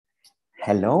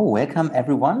Hello, welcome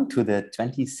everyone to the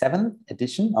 27th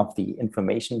edition of the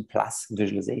Information Plus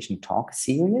Visualization Talk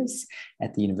series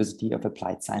at the University of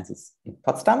Applied Sciences in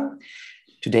Potsdam.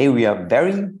 Today we are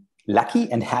very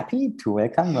lucky and happy to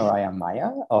welcome Miriah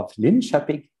Meyer of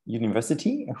Linköping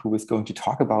University, who is going to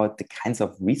talk about the kinds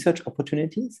of research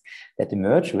opportunities that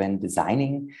emerge when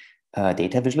designing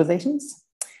data visualizations.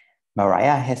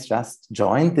 Miriah has just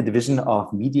joined the Division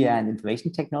of Media and Information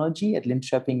Technology at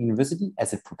Linköping University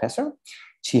as a professor.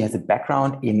 She has a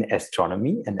background in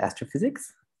astronomy and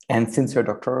astrophysics, and since her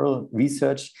doctoral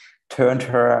research turned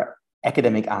her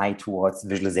academic eye towards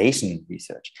visualization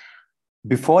research.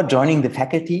 Before joining the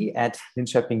faculty at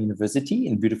Linköping University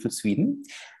in beautiful Sweden,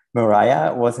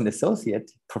 Miriah was an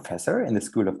associate professor in the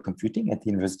School of Computing at the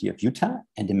University of Utah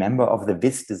and a member of the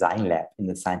Vis Design Lab in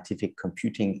the Scientific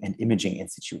Computing and Imaging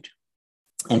Institute.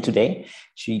 And today,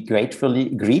 she gratefully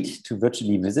agreed to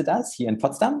virtually visit us here in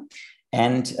Potsdam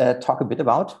and talk a bit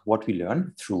about what we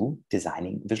learn through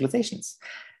designing visualizations.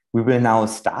 We will now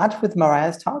start with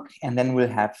Miriah's talk, and then we'll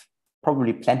have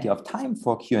probably plenty of time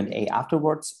for Q&A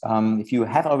afterwards. If you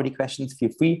have already questions, feel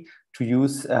free to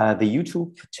use the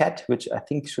YouTube chat, which I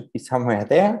think should be somewhere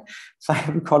there, if I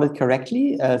recall it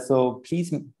correctly. So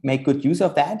please make good use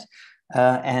of that.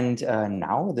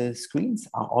 Now the screens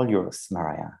are all yours,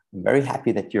 Miriah. I'm very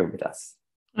happy that you're with us.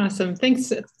 Awesome.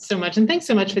 Thanks so much. And thanks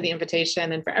so much for the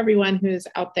invitation and for everyone who's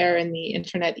out there in the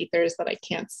internet ethers that I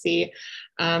can't see.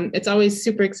 It's always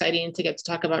super exciting to get to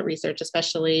talk about research,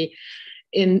 especially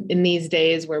in these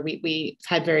days where we've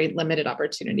had very limited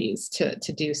opportunities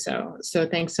to do so. So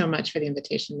thanks so much for the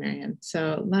invitation, Marianne.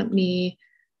 So let me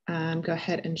go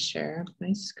ahead and share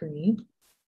my screen.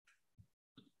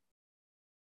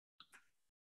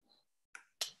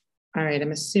 All right,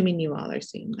 I'm assuming you all are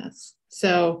seeing this.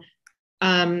 So,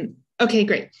 okay,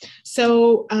 great.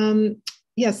 So,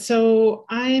 so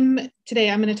today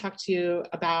I'm going to talk to you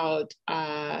about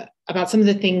some of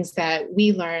the things that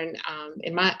we learn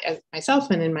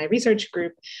myself and in my research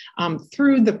group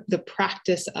through the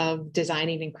practice of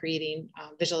designing and creating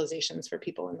visualizations for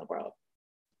people in the world.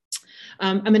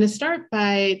 I'm going to start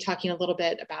by talking a little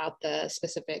bit about the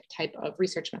specific type of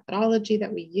research methodology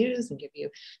that we use and give you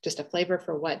just a flavor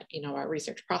for what our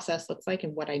research process looks like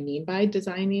and what I mean by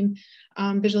designing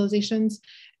visualizations.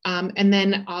 And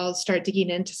then I'll start digging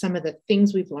into some of the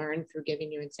things we've learned through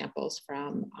giving you examples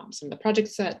from some of the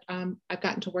projects that I've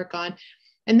gotten to work on.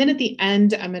 And then at the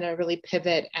end, I'm going to really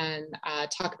pivot and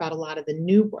talk about a lot of the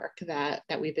new work that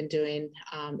we've been doing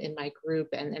in my group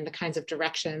and the kinds of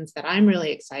directions that I'm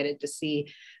really excited to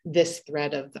see this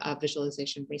thread of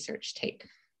visualization research take.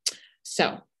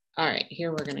 So, all right, here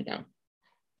we're going to go.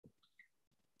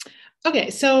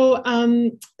 Okay, so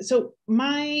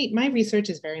my research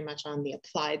is very much on the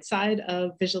applied side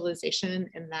of visualization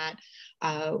in that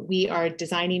we are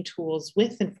designing tools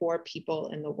with and for people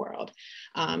in the world.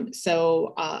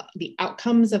 The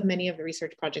outcomes of many of the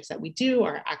research projects that we do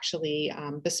are actually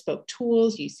bespoke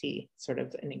tools. You see sort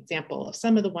of an example of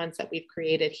some of the ones that we've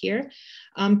created here.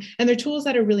 And they're tools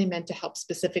that are really meant to help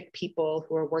specific people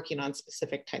who are working on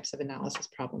specific types of analysis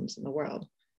problems in the world.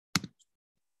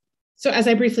 So as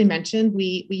I briefly mentioned,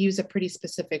 we use a pretty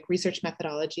specific research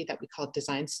methodology that we call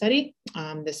design study.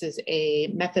 This is a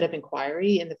method of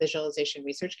inquiry in the visualization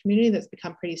research community that's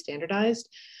become pretty standardized.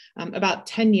 About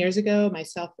 10 years ago,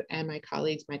 myself and my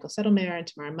colleagues, Michael Settlemeyer and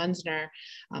Tamara Munzner,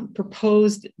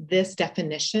 proposed this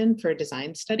definition for a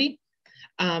design study,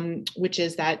 which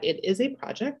is that it is a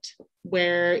project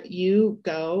where you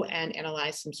go and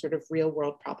analyze some sort of real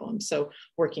world problem. So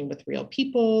working with real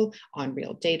people on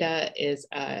real data is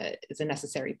a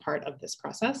necessary part of this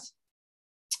process.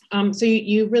 So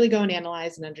you really go and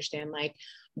analyze and understand like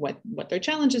what their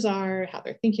challenges are, how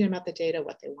they're thinking about the data,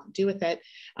 what they want to do with it.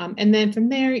 And then from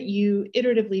there, you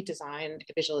iteratively design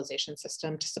a visualization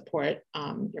system to support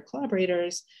your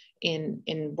collaborators in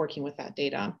working with that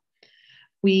data.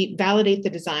 We validate the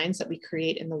designs that we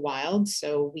create in the wild.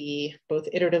 So we both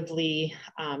iteratively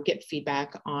get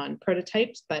feedback on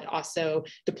prototypes, but also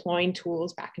deploying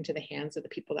tools back into the hands of the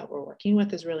people that we're working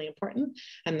with is really important.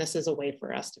 And this is a way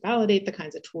for us to validate the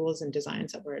kinds of tools and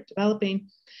designs that we're developing.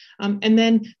 And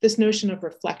then this notion of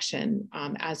reflection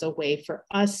as a way for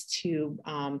us to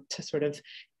sort of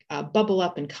bubble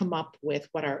up and come up with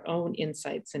what our own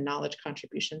insights and knowledge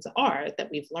contributions are that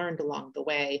we've learned along the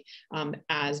way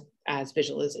as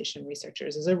visualization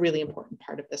researchers is a really important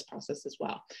part of this process as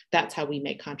well. That's how we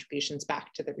make contributions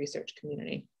back to the research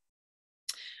community.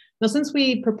 Now, since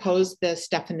we proposed this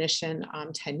definition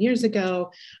 10 years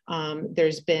ago,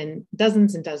 there's been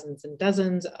dozens and dozens and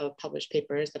dozens of published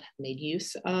papers that have made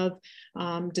use of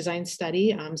design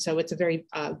study. So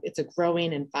it's a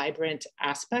growing and vibrant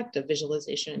aspect of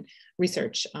visualization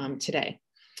research today.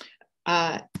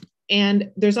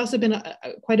 And there's also been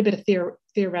quite a bit of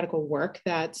theoretical work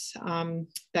that's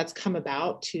come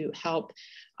about to help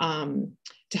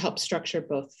structure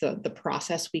both the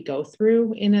process we go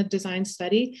through in a design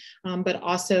study, but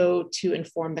also to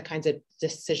inform the kinds of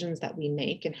decisions that we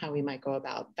make and how we might go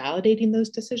about validating those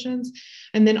decisions.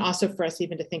 And then also for us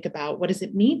even to think about what does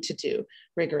it mean to do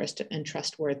rigorous and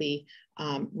trustworthy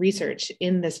research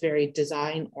in this very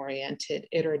design-oriented,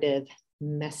 iterative,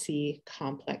 messy,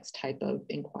 complex type of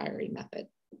inquiry method.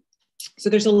 So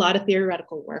there's a lot of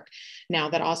theoretical work now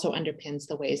that also underpins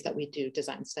the ways that we do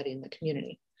design study in the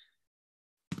community.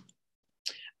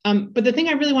 But the thing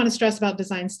I really want to stress about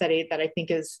design study that I think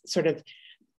is sort of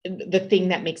the thing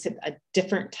that makes it a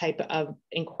different type of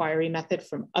inquiry method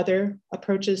from other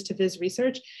approaches to Viz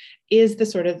research is the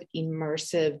sort of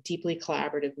immersive, deeply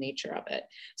collaborative nature of it.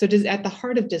 So at the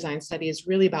heart of design study is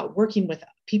really about working with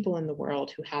people in the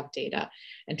world who have data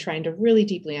and trying to really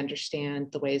deeply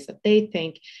understand the ways that they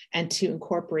think and to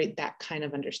incorporate that kind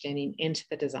of understanding into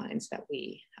the designs that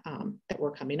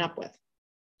we're coming up with.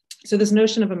 So this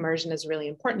notion of immersion is really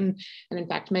important. And in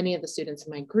fact, many of the students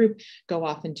in my group go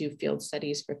off and do field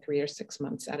studies for 3 or 6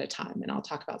 months at a time. And I'll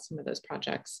talk about some of those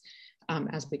projects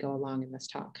as we go along in this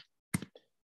talk.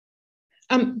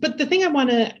 But the thing I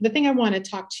want to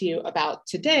talk to you about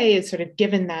today is sort of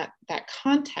given that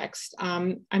context.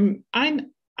 I'm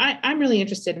really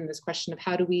interested in this question of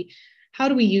how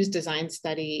do we use design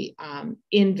study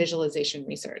in visualization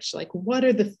research? Like, what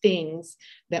are the things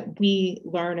that we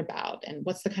learn about, and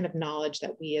what's the kind of knowledge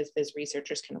that we as Viz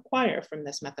researchers can acquire from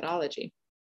this methodology?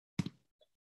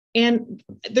 And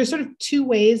there's sort of 2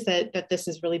 ways that this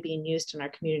is really being used in our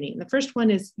community. And the first one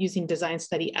is using design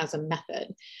study as a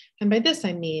method. And by this,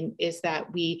 I mean, is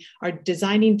that we are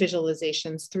designing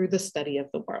visualizations through the study of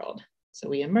the world. So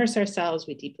we immerse ourselves,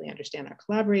 we deeply understand our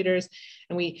collaborators,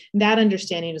 and that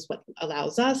understanding is what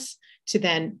allows us to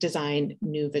then design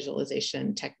new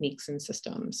visualization techniques and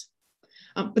systems.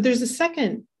 But there's a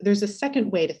second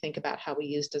way to think about how we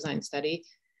use design study,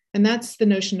 and that's the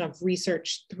notion of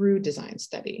research through design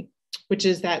study, which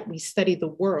is that we study the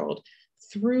world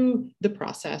through the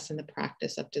process and the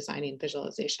practice of designing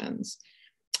visualizations.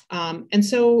 And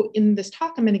so in this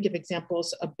talk, I'm going to give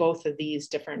examples of both of these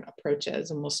different approaches.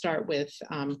 And we'll start with,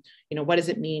 what does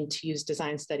it mean to use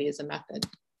design study as a method?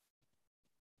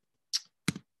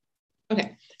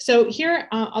 Okay, so here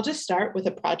I'll just start with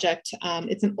a project.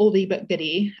 It's an oldie but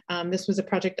goodie. This was a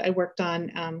project I worked on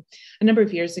a number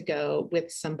of years ago with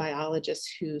some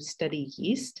biologists who study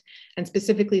yeast, and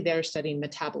specifically they're studying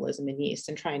metabolism in yeast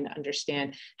and trying to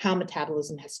understand how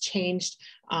metabolism has changed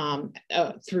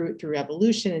through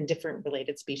evolution in different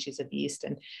related species of yeast.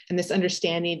 And this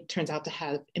understanding turns out to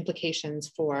have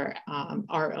implications for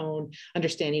our own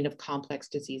understanding of complex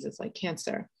diseases like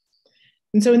cancer.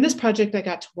 And so in this project, I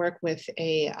got to work with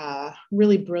a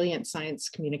really brilliant science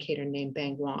communicator named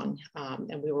Bang Wang,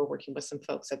 and we were working with some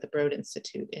folks at the Broad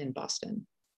Institute in Boston.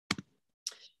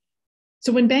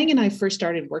 So when Bang and I first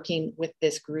started working with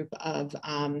this group of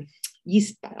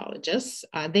yeast biologists,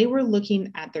 they were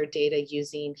looking at their data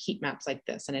using heat maps like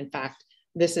this. And in fact,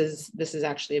 this is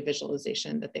actually a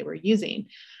visualization that they were using.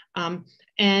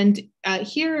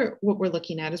 Here, what we're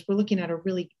looking at is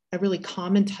a really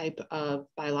common type of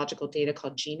biological data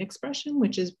called gene expression,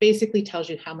 which is basically tells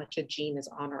you how much a gene is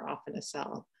on or off in a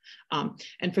cell.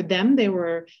 And for them, they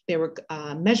were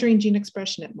measuring gene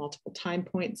expression at multiple time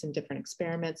points in different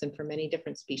experiments and for many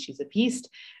different species of yeast,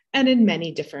 and in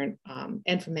many different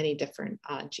for many different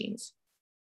genes.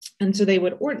 And so they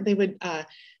would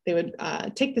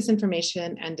take this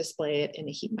information and display it in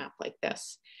a heat map like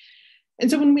this. And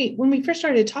so when we first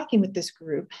started talking with this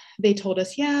group, they told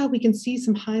us, yeah, we can see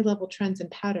some high level trends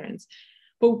and patterns,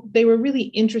 but they were really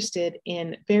interested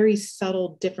in very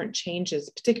subtle different changes,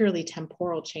 particularly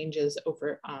temporal changes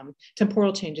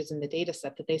in the data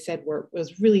set that they said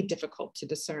was really difficult to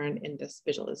discern in this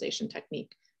visualization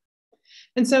technique.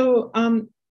 And so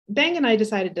Bang and I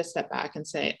decided to step back and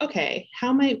say, okay,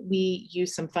 how might we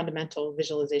use some fundamental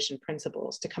visualization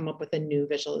principles to come up with a new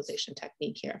visualization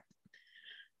technique here?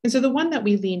 And so the one that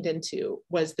we leaned into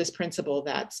was this principle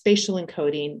that spatial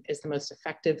encoding is the most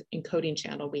effective encoding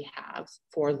channel we have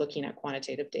for looking at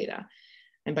quantitative data.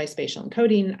 And by spatial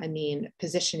encoding, I mean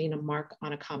positioning a mark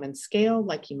on a common scale,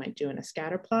 like you might do in a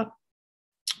scatter plot,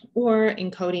 or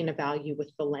encoding a value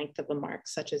with the length of a mark,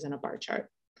 such as in a bar chart.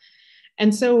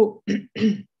 And so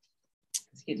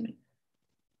Excuse me.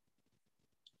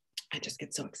 I just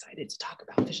get so excited to talk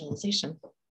about visualization.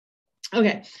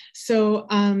 Okay, so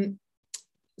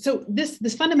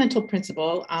this fundamental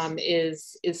principle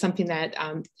is something that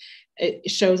it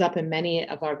shows up in many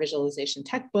of our visualization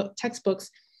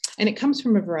textbooks, and it comes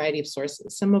from a variety of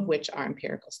sources, some of which are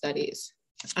empirical studies.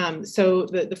 So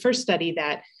the first study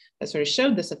that sort of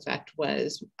showed this effect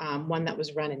was one that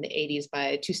was run in the 80s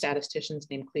by two statisticians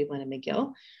named Cleveland and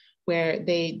McGill, where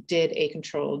they did a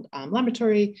controlled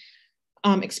laboratory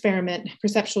experiment,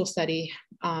 perceptual study,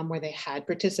 where they had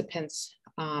participants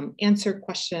answer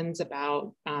questions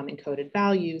about encoded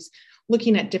values,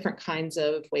 looking at different kinds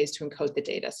of ways to encode the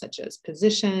data, such as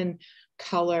position,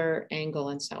 color, angle,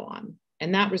 and so on.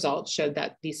 And that result showed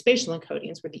that these spatial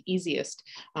encodings were the easiest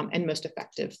and most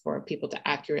effective for people to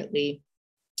accurately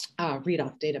read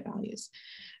off data values.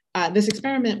 This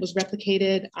experiment was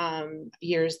replicated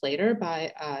years later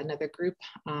by another group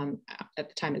at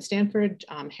the time at Stanford,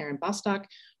 Hare and Bostock,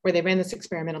 where they ran this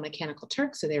experiment on Mechanical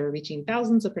Turk. So they were reaching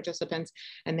thousands of participants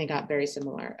and they got very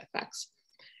similar effects.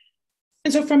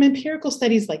 And so from empirical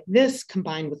studies like this,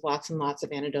 combined with lots and lots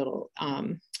of anecdotal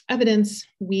evidence,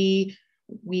 we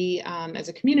as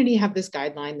a community have this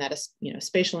guideline that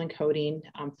spatial encoding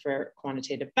for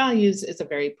quantitative values is a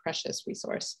very precious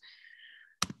resource.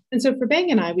 And so for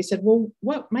Bang and I, we said, well,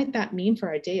 what might that mean for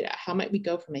our data? How might we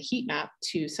go from a heat map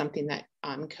to something that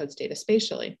encodes data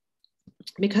spatially?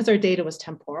 Because our data was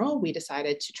temporal, we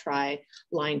decided to try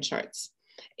line charts.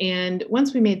 And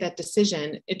once we made that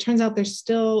decision, it turns out there's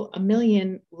still a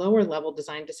million lower level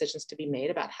design decisions to be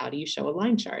made about how do you show a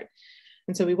line chart.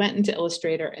 And so we went into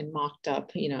Illustrator and mocked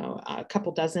up, a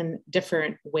couple dozen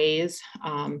different ways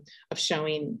of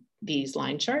showing these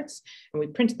line charts, and we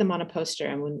printed them on a poster.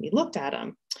 And when we looked at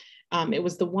them, it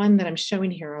was the one that I'm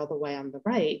showing here all the way on the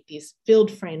right, these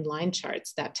filled frame line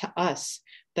charts that to us,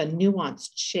 the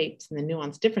nuanced shapes and the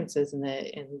nuanced differences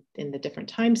in the different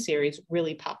time series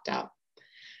really popped out.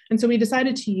 And so we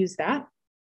decided to use that,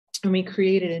 and we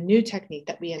created a new technique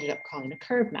that we ended up calling a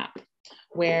curve map,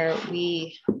 where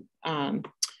we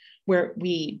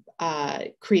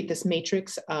create this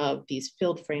matrix of these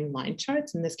filled frame line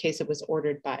charts. In this case, it was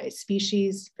ordered by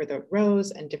species for the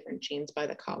rows and different genes by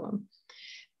the column.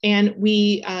 And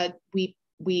we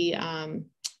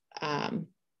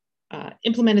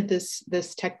implemented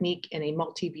this technique in a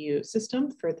multi-view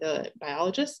system for the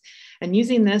biologists. And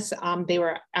using this, they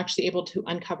were actually able to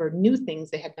uncover new things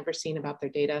they had never seen about their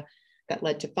data that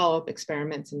led to follow-up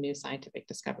experiments and new scientific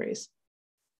discoveries.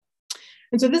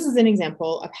 And so this is an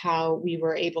example of how we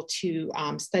were able to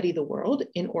study the world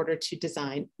in order to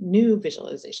design new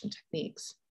visualization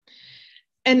techniques.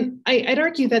 And I'd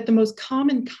argue that the most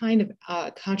common kind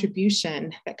of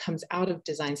contribution that comes out of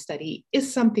design study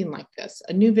is something like this,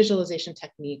 a new visualization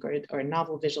technique or a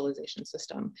novel visualization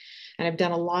system. And I've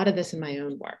done a lot of this in my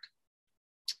own work.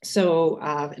 So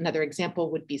another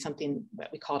example would be something that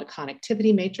we call a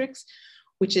connectivity matrix,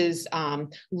 which is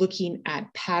looking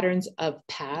at patterns of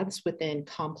paths within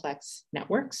complex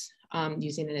networks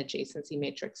using an adjacency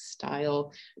matrix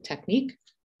style technique.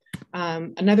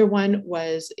 Another one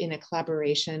was in a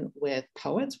collaboration with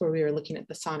poets, where we were looking at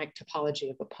the sonic topology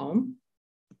of a poem.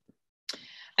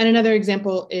 And another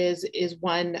example is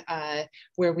one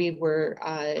where we were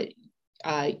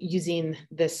using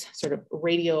this sort of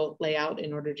radial layout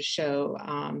in order to show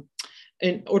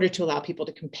in order to allow people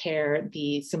to compare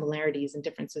the similarities and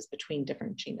differences between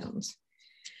different genomes.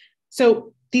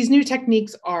 So these new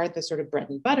techniques are the sort of bread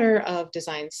and butter of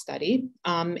design study,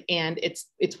 and it's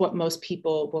what most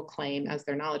people will claim as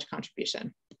their knowledge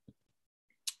contribution.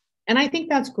 And I think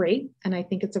that's great, and I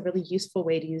think it's a really useful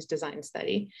way to use design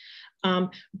study.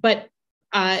 But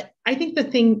I think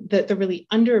the really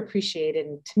underappreciated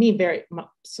and to me very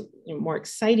more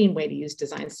exciting way to use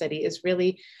design study is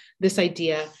really this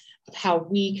idea of how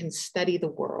we can study the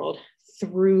world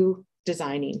through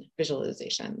designing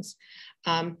visualizations.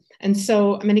 And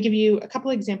so I'm going to give you a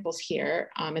couple examples here.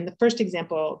 And the first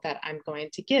example that I'm going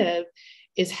to give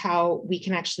is how we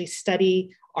can actually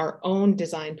study our own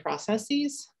design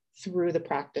processes through the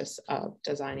practice of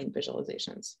designing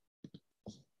visualizations.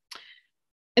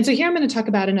 And so here I'm going to talk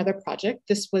about another project.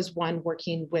 This was one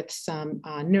working with some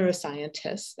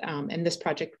neuroscientists. And this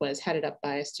project was headed up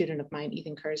by a student of mine,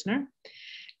 Ethan Kersner.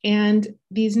 And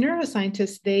these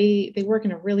neuroscientists, they work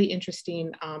in a really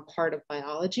interesting part of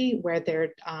biology where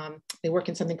they work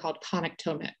in something called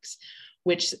connectomics,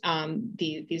 which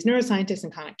these neuroscientists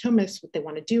and connectomists, what they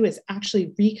want to do is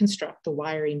actually reconstruct the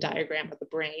wiring diagram of the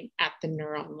brain at the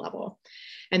neuron level.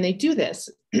 And they do this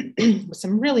with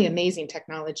some really amazing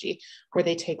technology where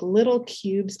they take little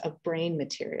cubes of brain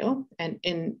material. And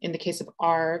in the case of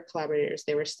our collaborators,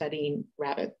 they were studying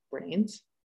rabbit brains,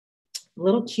 a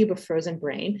little cube of frozen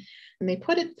brain, and they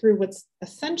put it through what's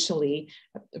essentially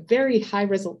a very high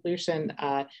resolution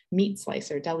meat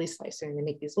slicer, deli slicer, and they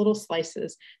make these little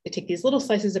slices. They take these little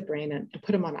slices of brain and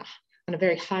put them on a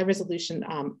very high resolution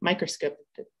microscope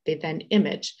that they then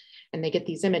image, and they get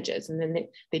these images. And then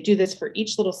they do this for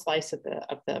each little slice of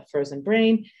the frozen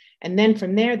brain. And then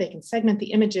from there, they can segment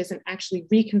the images and actually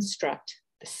reconstruct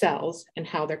the cells and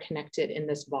how they're connected in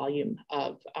this volume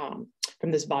of,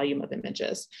 from this volume of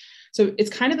images. So it's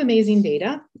kind of amazing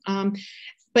data.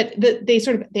 But from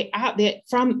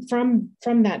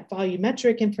that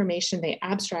volumetric information, they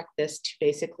abstract this to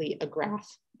basically a graph,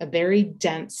 a very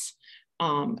dense,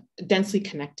 densely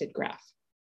connected graph.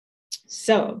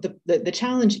 So the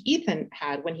challenge Ethan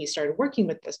had when he started working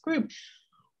with this group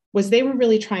was they were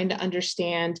really trying to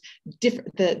understand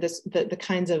the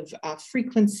kinds of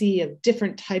frequency of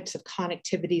different types of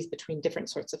connectivities between different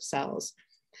sorts of cells.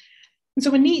 And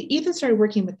so when Ethan started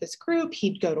working with this group,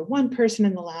 he'd go to one person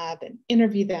in the lab and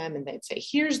interview them, and they'd say,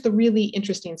 here's the really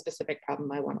interesting specific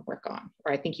problem I want to work on,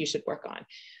 or I think you should work on.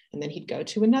 And then he'd go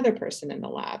to another person in the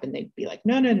lab, and they'd be like,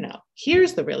 no,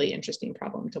 here's the really interesting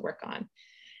problem to work on.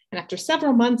 And after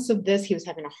several months of this, he was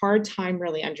having a hard time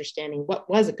really understanding what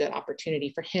was a good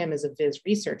opportunity for him as a Vis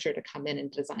researcher to come in and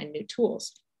design new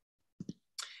tools.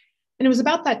 And it was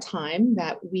about that time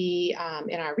that we,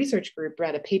 in our research group,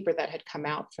 read a paper that had come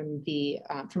out from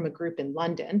a group in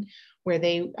London, where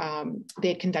they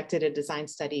had conducted a design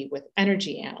study with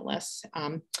energy analysts.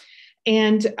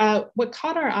 What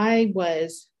caught our eye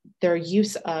was their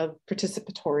use of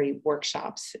participatory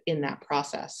workshops in that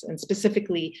process, and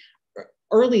specifically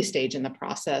early stage in the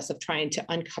process of trying to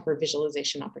uncover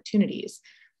visualization opportunities.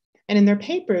 And in their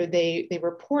paper, they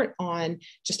report on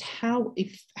just how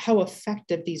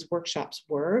effective these workshops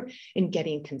were in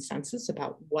getting consensus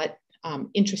about what the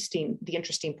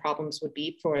interesting problems would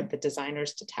be for the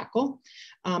designers to tackle.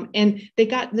 And they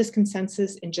got this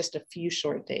consensus in just a few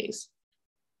short days.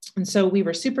 And so we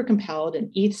were super compelled,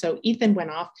 and so Ethan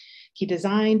went off. He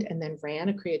designed and then ran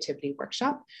a creativity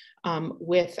workshop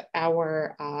with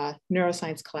our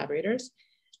neuroscience collaborators,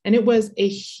 and it was a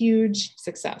huge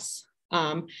success.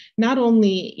 Not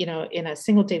only, in a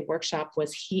single day workshop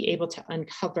was he able to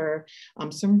uncover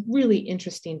some really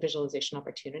interesting visualization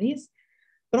opportunities,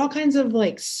 but all kinds of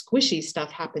like squishy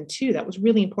stuff happened too that was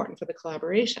really important for the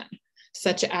collaboration,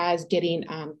 such as giving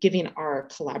our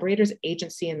collaborators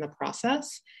agency in the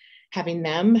process, having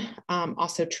them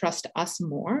also trust us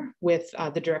more with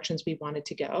the directions we wanted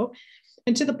to go.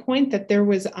 And to the point that there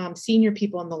was senior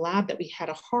people in the lab that we had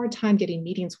a hard time getting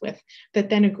meetings with that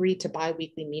then agreed to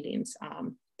bi-weekly meetings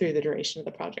through the duration of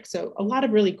the project. So a lot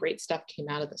of really great stuff came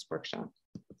out of this workshop.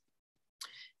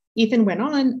 Ethan went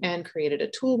on and created a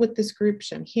tool with this group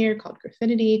shown here called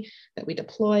Graffinity that we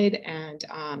deployed. And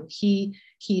he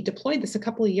deployed this a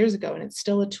couple of years ago, and it's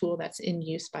still a tool that's in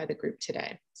use by the group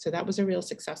today. So that was a real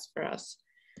success for us.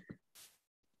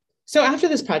 So after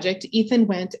this project, Ethan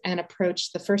went and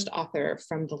approached the first author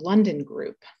from the London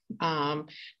group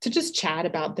to just chat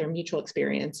about their mutual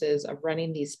experiences of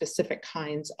running these specific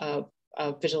kinds of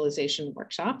visualization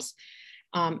workshops.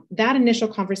 That initial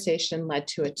conversation led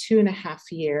to a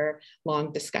 2.5-year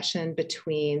long discussion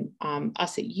between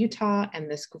us at Utah and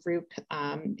this group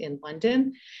in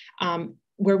London,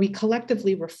 where we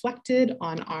collectively reflected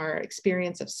on our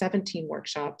experience of 17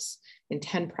 workshops in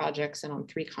 10 projects and on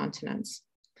 3 continents.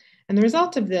 And the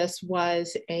result of this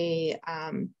was a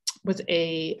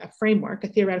framework, a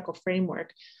theoretical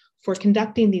framework for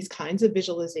conducting these kinds of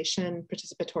visualization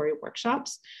participatory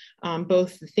workshops,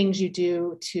 both the things you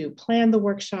do to plan the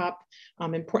workshop,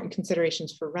 important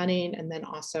considerations for running, and then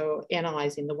also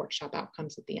analyzing the workshop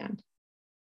outcomes at the end.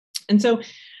 And so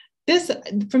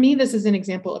for me, this is an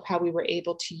example of how we were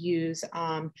able to use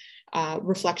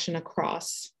reflection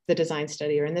across the design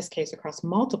study, or in this case, across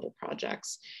multiple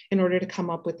projects, in order to come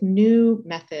up with new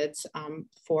methods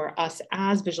for us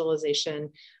as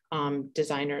visualization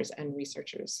designers and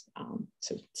researchers.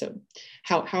 So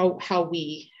how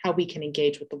we can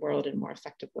engage with the world in more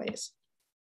effective ways.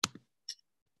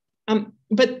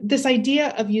 But this idea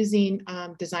of using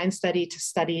design study to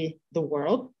study the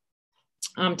world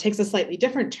takes a slightly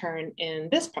different turn in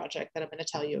this project that I'm going to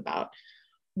tell you about,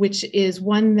 which is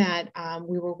one that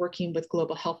we were working with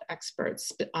global health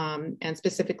experts and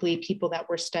specifically people that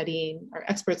were studying, or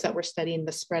experts that were studying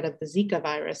the spread of the Zika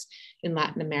virus in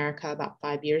Latin America about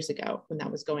 5 years ago when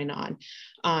that was going on.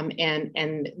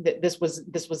 This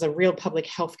was a real public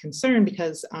health concern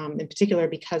because, in particular,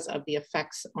 because of the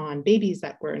effects on babies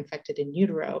that were infected in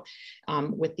utero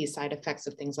with these side effects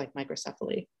of things like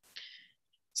microcephaly.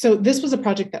 So this was a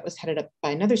project that was headed up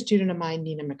by another student of mine,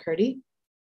 Nina McCurdy.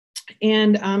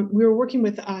 And we were working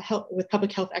with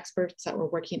public health experts that were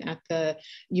working at the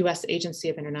US Agency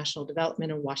of International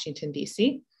Development in Washington,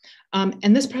 DC.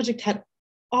 And this project had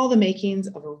all the makings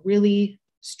of a really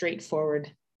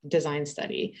straightforward design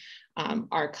study.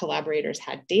 Our collaborators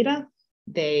had data.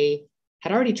 They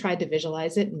had already tried to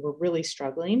visualize it and were really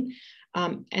struggling.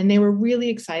 And they were really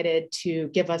excited to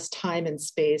give us time and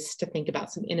space to think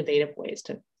about some innovative ways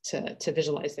to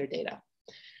visualize their data.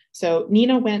 So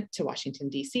Nina went to Washington,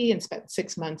 DC and spent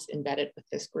 6 months embedded with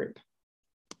this group.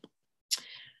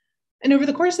 And over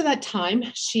the course of that time,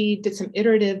 she did some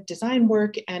iterative design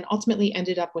work and ultimately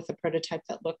ended up with a prototype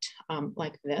that looked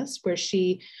like this, where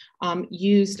she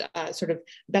used sort of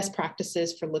best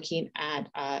practices for looking at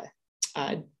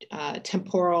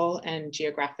temporal and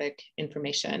geographic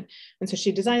information. And so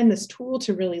she designed this tool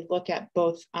to really look at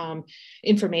both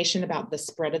information about the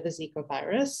spread of the Zika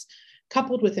virus,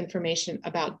 coupled with information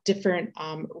about different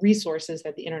resources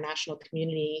that the international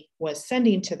community was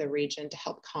sending to the region to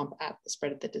help combat the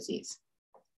spread of the disease.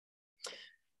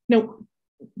 Now,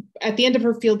 at the end of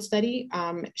her field study,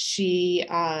 she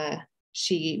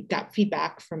got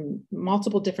feedback from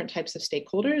multiple different types of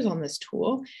stakeholders on this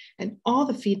tool, and all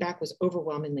the feedback was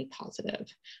overwhelmingly positive.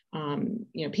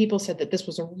 People said that this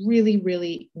was a really,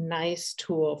 really nice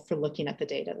tool for looking at the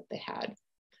data that they had.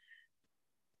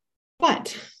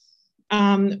 But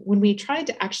when we tried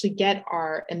to actually get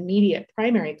our immediate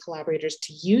primary collaborators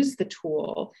to use the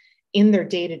tool in their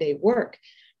day-to-day work,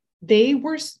 they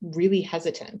were really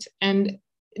hesitant. And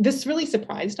this really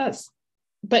surprised us.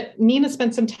 But Nina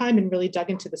spent some time and really dug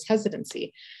into this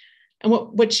hesitancy. And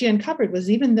what she uncovered was,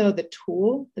 even though the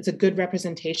tool is a good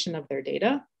representation of their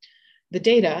data, the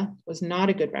data was not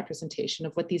a good representation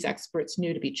of what these experts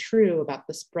knew to be true about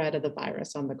the spread of the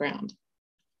virus on the ground.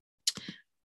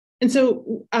 And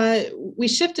so we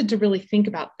shifted to really think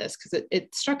about this because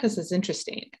it struck us as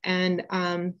interesting. And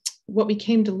what we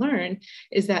came to learn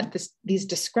is that these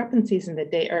discrepancies in the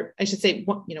data, or I should say,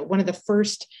 one of the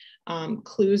first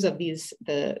clues of this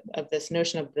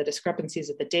notion of the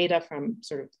discrepancies of the data from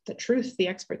sort of the truth the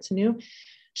experts knew,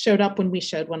 showed up when we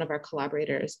showed one of our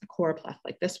collaborators a choropleth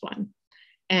like this one.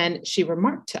 And she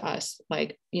remarked to us,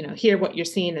 like, here what you're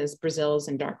seeing is Brazil's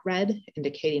in dark red,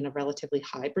 indicating a relatively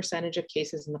high percentage of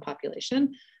cases in the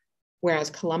population, whereas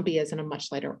Colombia is in a much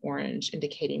lighter orange,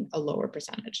 indicating a lower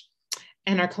percentage.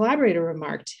 And our collaborator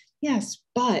remarked, yes,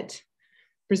 but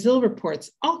Brazil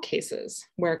reports all cases,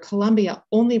 where Colombia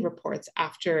only reports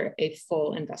after a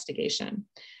full investigation.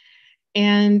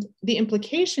 And the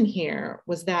implication here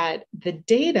was that the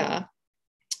data,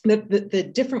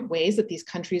 the different ways that these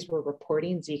countries were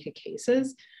reporting Zika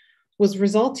cases was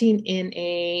resulting in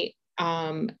a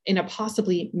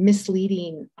possibly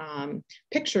misleading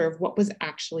picture of what was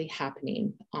actually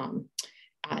happening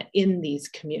in these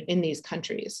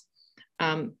countries.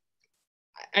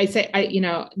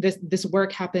 This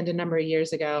work happened a number of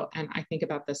years ago, and I think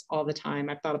about this all the time.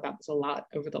 I've thought about this a lot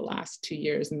over the last 2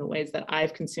 years in the ways that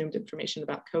I've consumed information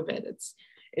about COVID.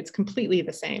 It's completely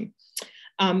the same.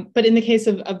 But in the case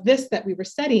of this that we were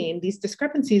studying, these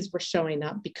discrepancies were showing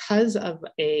up because of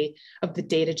the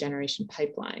data generation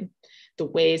pipeline, the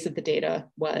ways that the data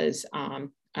was,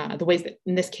 the ways that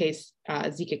in this case,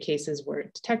 Zika cases were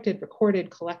detected,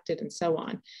 recorded, collected, and so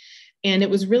on. And it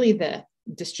was really the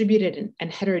distributed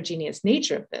and heterogeneous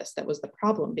nature of this that was the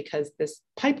problem, because this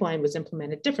pipeline was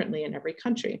implemented differently in every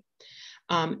country.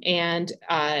 That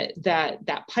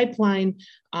pipeline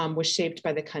was shaped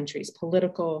by the country's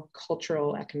political,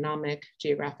 cultural, economic,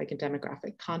 geographic, and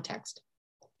demographic context.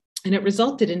 And it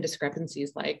resulted in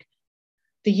discrepancies like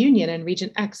the union in region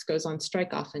X goes on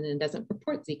strike often and doesn't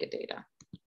report Zika data,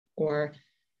 or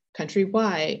country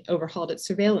Y overhauled its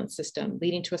surveillance system,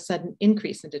 leading to a sudden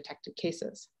increase in detected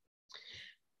cases.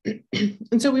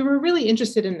 And so we were really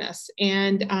interested in this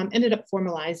and ended up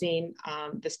formalizing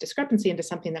this discrepancy into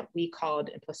something that we called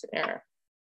implicit error,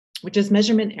 which is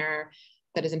measurement error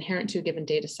that is inherent to a given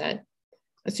data set,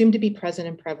 assumed to be present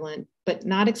and prevalent, but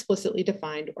not explicitly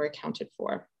defined or accounted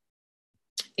for.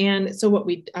 And so what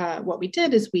we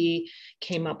did is we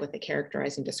came up with a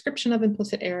characterizing description of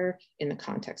implicit error in the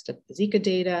context of the Zika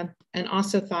data, and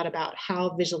also thought about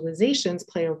how visualizations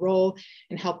play a role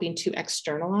in helping to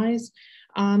externalize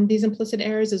these implicit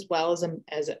errors, as well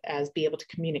as be able to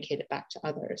communicate it back to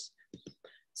others.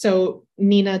 So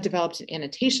Nina developed an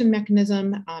annotation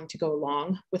mechanism to go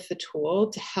along with the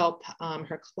tool to help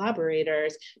her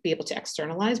collaborators be able to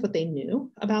externalize what they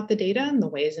knew about the data and the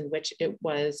ways in which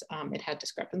it had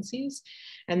discrepancies,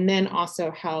 and then also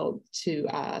how to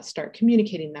start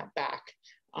communicating that back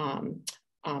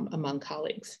among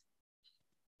colleagues.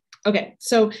 Okay,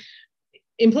 so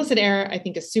implicit error, I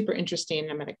think, is super interesting.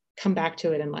 I'm going to come back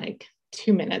to it in like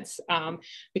 2 minutes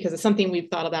because it's something we've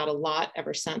thought about a lot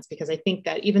ever since, because I think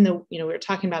that even though, we were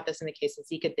talking about this in the case of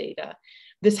Zika data,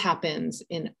 this happens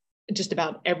in just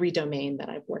about every domain that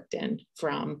I've worked in,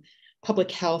 from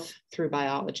public health through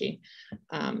biology.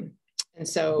 And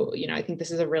so, I think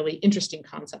this is a really interesting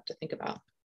concept to think about.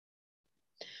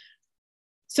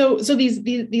 So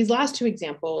these last two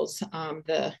examples,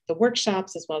 the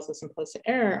workshops as well as this implicit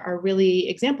error, are really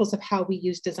examples of how we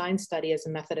use design study as a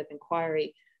method of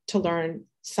inquiry to learn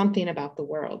something about the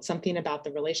world, something about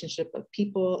the relationship of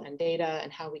people and data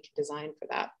and how we can design for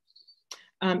that.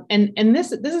 And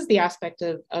this is the aspect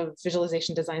of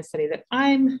visualization design study that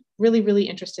I'm really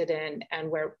interested in, and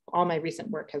where all my recent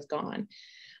work has gone.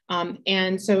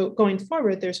 And so going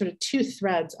forward, there's sort of two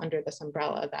threads under this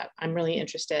umbrella that I'm really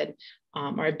interested,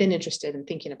 or I've been interested in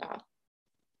thinking about.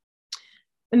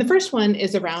 And the first one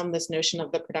is around this notion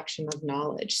of the production of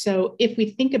knowledge. So if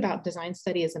we think about design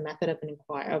study as a method of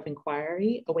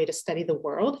inquiry, a way to study the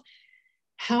world,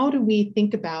 how do we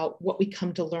think about what we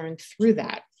come to learn through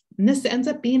that? And this ends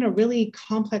up being a really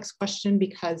complex question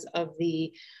because of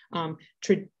the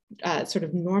sort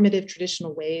of normative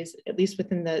traditional ways, at least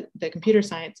within the computer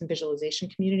science and visualization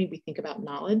community, we think about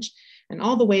knowledge, and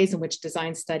all the ways in which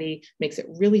design study makes it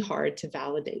really hard to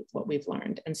validate what we've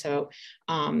learned. And so,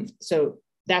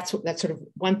 that's sort of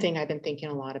one thing I've been thinking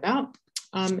a lot about.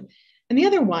 And the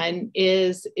other one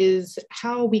is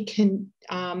how can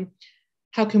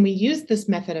we use this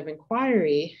method of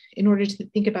inquiry in order to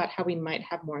think about how we might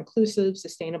have more inclusive,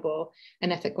 sustainable,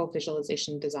 and ethical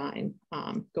visualization design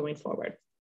going forward.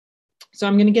 So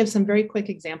I'm going to give some very quick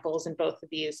examples in both of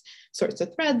these sorts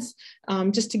of threads,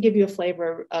 just to give you a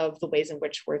flavor of the ways in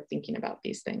which we're thinking about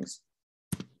these things.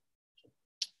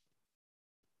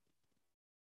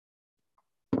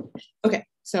 Okay,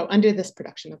 so under this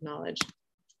production of knowledge.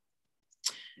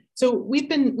 So we've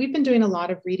been doing a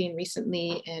lot of reading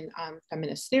recently in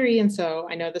feminist theory, and so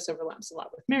I know this overlaps a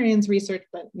lot with Marian's research,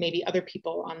 but maybe other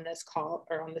people on this call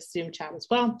or on this Zoom chat as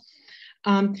well.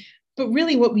 But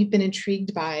really what we've been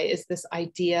intrigued by is this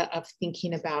idea of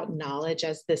thinking about knowledge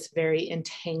as this very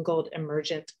entangled,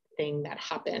 emergent thing that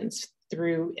happens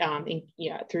through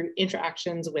through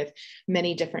interactions with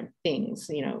many different things,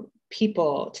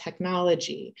 people,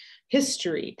 technology,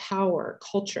 history, power,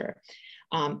 culture,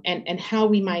 and how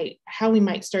we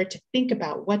might start to think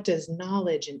about what does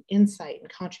knowledge and insight and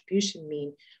contribution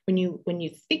mean when you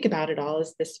think about it all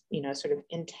as this sort of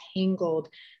entangled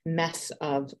mess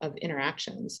of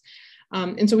interactions.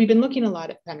 And so we've been looking a lot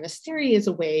at feminist theory as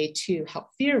a way to help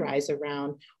theorize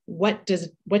around what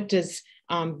does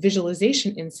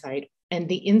visualization insight and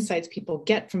the insights people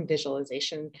get from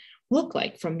visualization look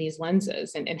like from these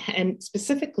lenses. And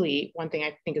specifically, one thing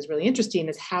I think is really interesting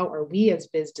is how are we as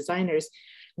Vis designers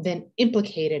then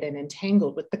implicated and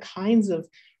entangled with the kinds of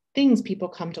things people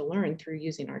come to learn through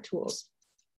using our tools.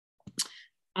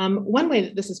 One way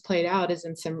that this is played out is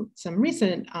in some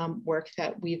recent work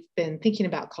that we've been thinking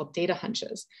about called data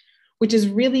hunches, which is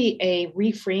really a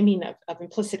reframing of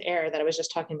implicit error that I was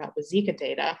just talking about with Zika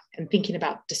data, and thinking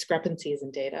about discrepancies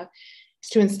in data, is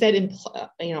to instead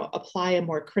apply a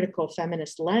more critical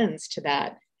feminist lens to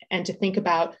that, and to think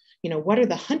about what are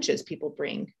the hunches people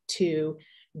bring to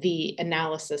the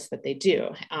analysis that they do.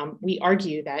 We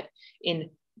argue that in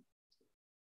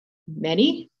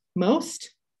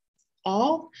most,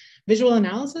 all visual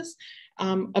analysis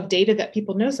of data that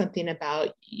people know something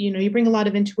about, you bring a lot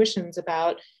of intuitions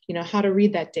about, how to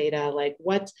read that data, like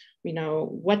what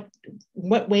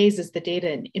ways is the data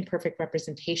an imperfect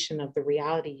representation of the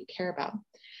reality you care about?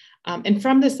 And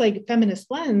from this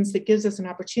feminist lens, that gives us an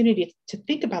opportunity to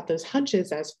think about those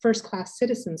hunches as first-class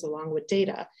citizens along with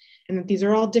data, and that these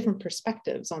are all different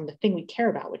perspectives on the thing we care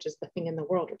about, which is the thing in the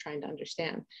world we're trying to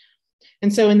understand.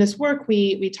 And so in this work,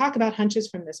 we talk about hunches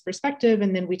from this perspective,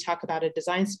 and then we talk about a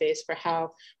design space for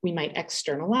how we might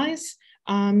externalize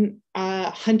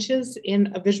hunches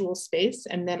in a visual space,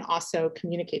 and then also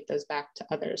communicate those back to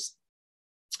others.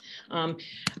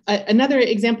 Another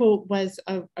example was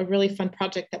a really fun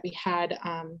project that we had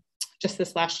just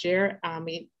this last year.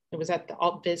 It was at the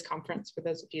Alt Viz conference, for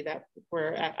those of you that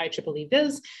were at IEEE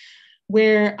Viz,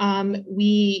 where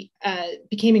we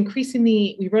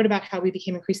wrote about how we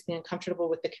became increasingly uncomfortable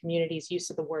with the community's use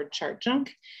of the word chart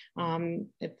junk.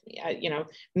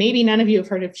 Maybe none of you have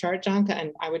heard of chart junk,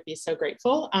 and I would be so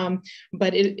grateful,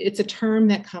 but it's a term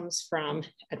that comes from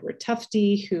Edward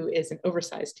Tufte, who is an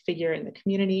oversized figure in the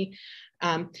community.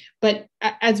 But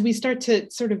as we start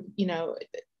to sort of,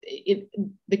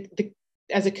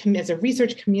 as a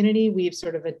research community, we've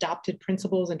sort of adopted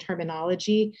principles and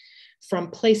terminology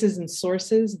from places and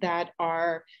sources that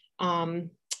are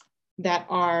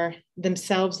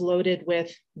themselves loaded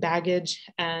with baggage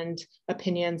and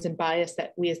opinions and bias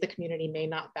that we as the community may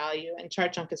not value, and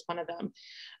chart junk is one of them.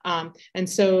 And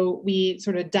so we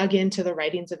sort of dug into the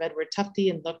writings of Edward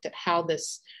Tufte and looked at how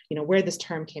this, where this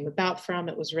term came about from.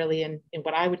 It was really in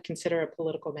what I would consider a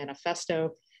political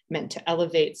manifesto meant to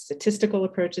elevate statistical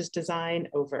approaches design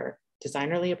over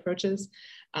designerly approaches,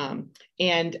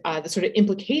 and the sort of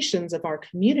implications of our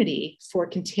community for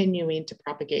continuing to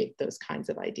propagate those kinds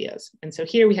of ideas. And so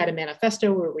here we had a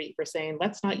manifesto where we were saying,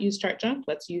 let's not use chart junk,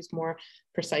 let's use more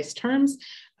precise terms.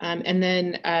 And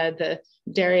then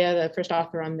Daria, the first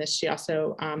author on this, she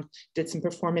also did some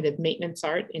performative maintenance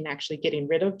art in actually getting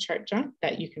rid of chart junk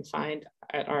that you can find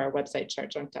at our website,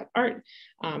 chartjunk.art.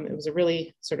 It was a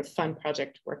really sort of fun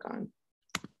project to work on.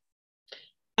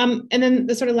 And then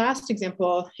the sort of last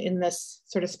example in this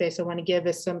sort of space I want to give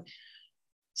is some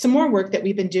more work that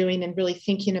we've been doing and really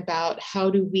thinking about how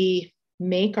do we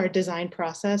make our design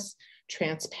process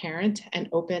transparent and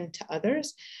open to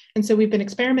others. And so we've been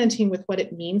experimenting with what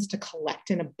it means to collect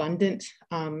an abundant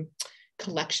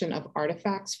collection of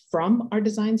artifacts from our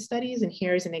design studies. And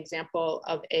here's an example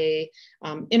of a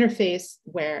interface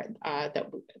where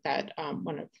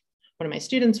one of my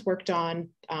students worked on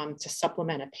to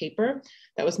supplement a paper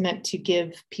that was meant to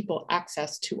give people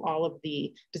access to all of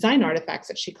the design artifacts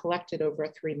that she collected over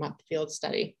a 3-month field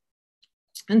study.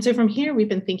 And so from here, we've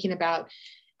been thinking about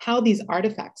how these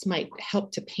artifacts might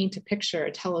help to paint a picture,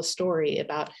 tell a story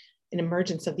about an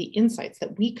emergence of the insights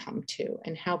that we come to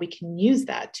and how we can use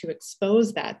that to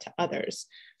expose that to others.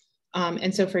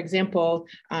 And so, for example,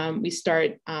 we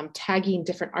start tagging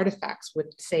different artifacts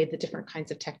with, say, the different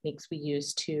kinds of techniques we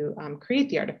use to create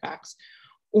the artifacts,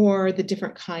 or the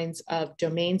different kinds of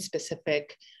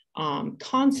domain-specific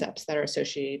concepts that are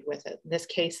associated with it. In this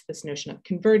case, this notion of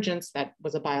convergence, that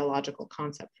was a biological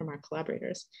concept from our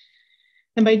collaborators.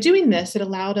 And by doing this, it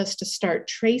allowed us to start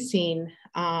tracing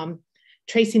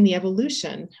the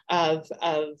evolution of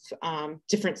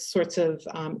different sorts of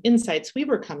insights we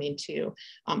were coming to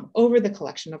over the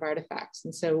collection of artifacts.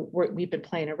 And so we've been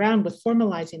playing around with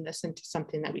formalizing this into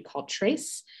something that we call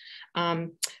trace,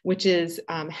 which is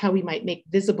how we might make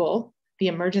visible the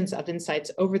emergence of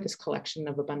insights over this collection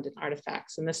of abundant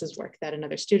artifacts. And this is work that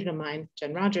another student of mine,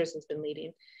 Jen Rogers, has been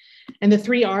leading. And the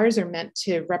 3 R's are meant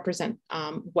to represent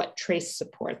what trace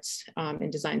supports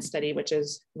in design study, which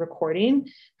is recording.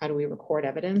 How do we record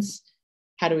evidence?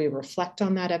 How do we reflect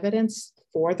on that evidence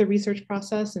for the research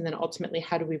process? And then ultimately,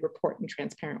 how do we report in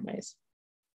transparent ways?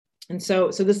 And so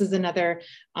this is another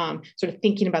sort of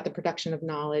thinking about the production of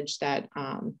knowledge that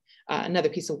another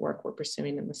piece of work we're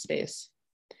pursuing in the space.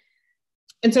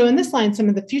 And so in this line, some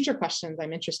of the future questions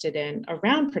I'm interested in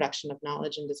around production of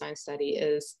knowledge in design study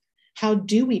is, how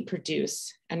do we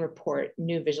produce and report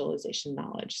new visualization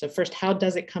knowledge? So first, how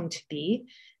does it come to be?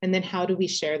 And then how do we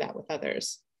share that with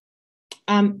others?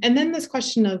 And then this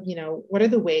question of, what are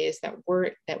the ways that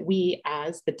we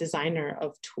as the designer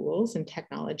of tools and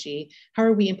technology, how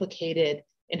are we implicated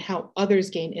in how others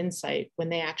gain insight when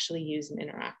they actually use and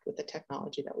interact with the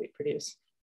technology that we produce?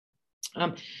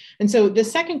 And so the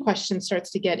second question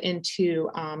starts to get into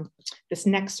this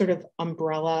next sort of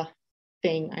umbrella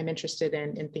thing I'm interested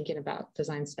in thinking about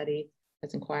design study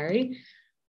as inquiry,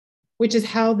 which is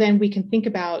how then we can think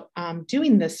about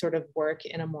doing this sort of work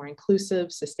in a more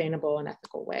inclusive, sustainable, and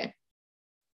ethical way.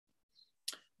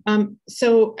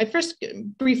 So I first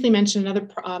briefly mentioned another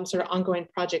sort of ongoing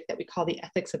project that we call the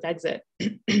Ethics of Exit.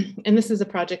 And this is a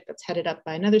project that's headed up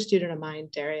by another student of mine,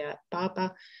 Daria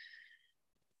Baba.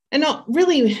 And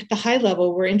really, at the high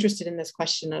level, we're interested in this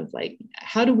question of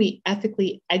how do we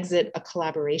ethically exit a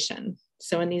collaboration?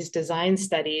 So in these design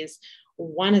studies,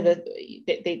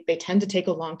 they tend to take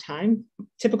a long time.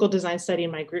 Typical design study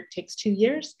in my group takes 2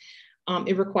 years.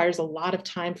 It requires a lot of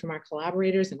time from our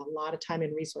collaborators and a lot of time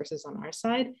and resources on our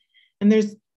side. And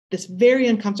there's this very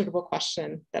uncomfortable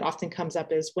question that often comes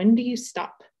up is, when do you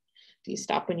stop? Do you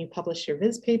stop when you publish your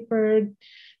Viz paper?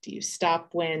 Do you stop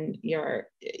when your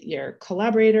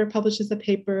collaborator publishes a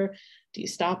paper? Do you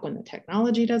stop when the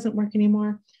technology doesn't work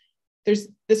anymore?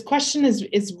 this question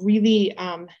is really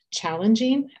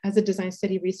challenging as a design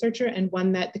study researcher, and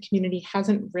one that the community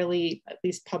hasn't really, at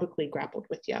least publicly, grappled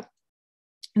with yet.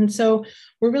 And so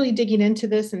we're really digging into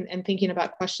this and thinking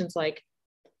about questions like,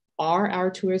 are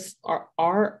our tools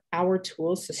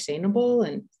sustainable,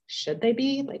 and should they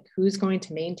be? Like, who's going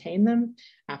to maintain them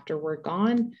after we're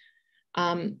gone?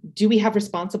 Do we have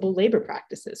responsible labor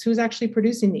practices? Who's actually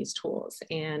producing these tools,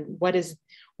 and what is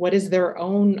their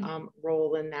own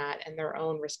role in that and their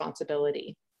own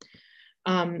responsibility?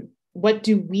 What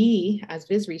do we as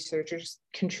Viz researchers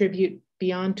contribute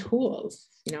beyond tools?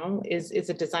 You know, is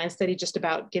a design study just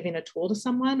about giving a tool to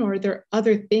someone, or are there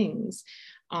other things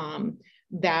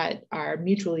that are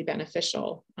mutually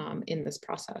beneficial in this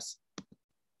process?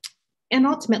 And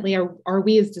ultimately, are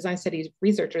we as design studies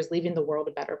researchers leaving the world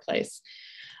a better place?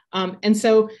 And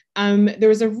so there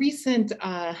was a recent,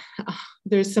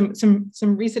 there's some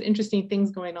recent interesting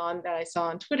things going on that I saw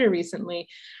on Twitter recently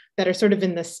that are sort of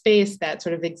in the space that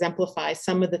sort of exemplify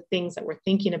some of the things that we're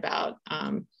thinking about.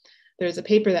 There's a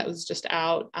paper that was just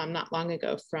out not long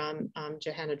ago from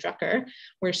Johanna Drucker,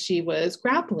 where she was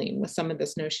grappling with some of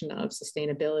this notion of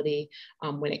sustainability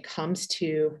when it comes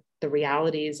to the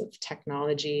realities of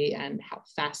technology and how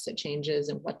fast it changes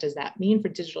and what does that mean for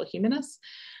digital humanists.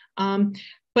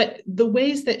 But the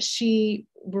ways that she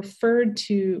referred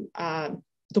to,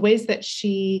 the ways that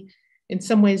she in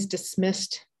some ways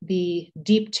dismissed the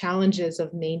deep challenges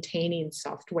of maintaining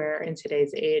software in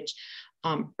today's age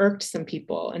irked some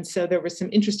people. And so there were some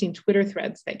interesting Twitter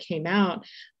threads that came out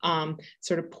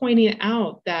sort of pointing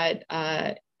out that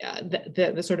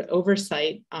the sort of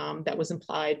oversight that was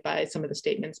implied by some of the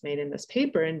statements made in this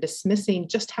paper, and dismissing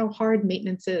just how hard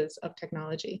maintenance is of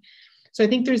technology. So I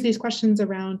think there's these questions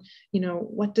around, you know,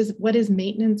 what is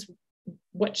maintenance?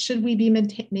 What should we be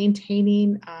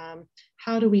maintaining?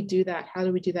 How do we do that? How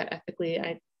do we do that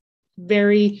ethically?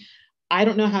 I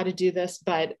don't know how to do this,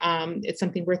 but it's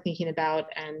something we're thinking about,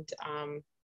 and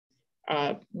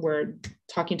we're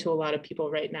talking to a lot of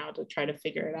people right now to try to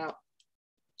figure it out.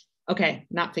 Okay,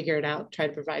 not figure it out, try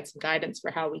to provide some guidance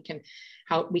for how we can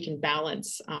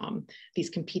balance these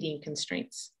competing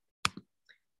constraints.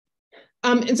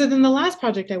 And so then the last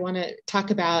project I want to talk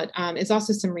about is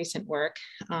also some recent work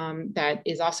that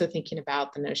is also thinking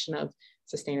about the notion of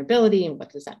sustainability and what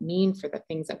does that mean for the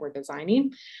things that we're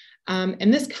designing.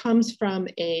 And this comes from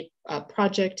a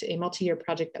project, a multi-year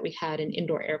project that we had in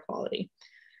indoor air quality.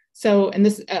 So, and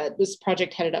this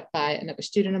project headed up by another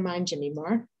student of mine, Jimmy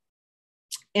Moore.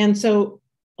 And so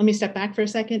let me step back for a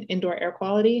second. Indoor air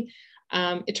quality.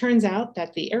 It turns out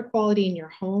that the air quality in your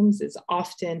homes is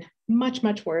often much,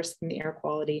 much worse than the air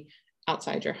quality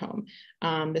outside your home.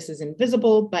 This is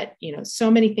invisible, but you know,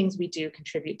 so many things we do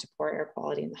contribute to poor air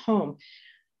quality in the home.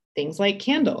 Things like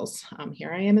candles.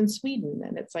 Here I am in Sweden,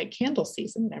 and it's like candle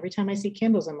season. Every time I see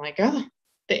candles, I'm like, oh,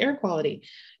 the air quality.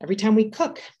 Every time we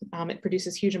cook, it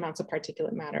produces huge amounts of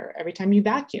particulate matter. Every time you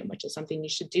vacuum, which is something you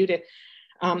should do to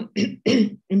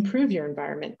improve your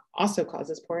environment, also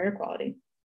causes poor air quality.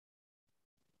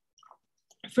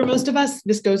 For most of us,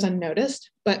 this goes unnoticed,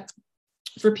 but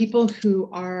for people who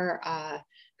have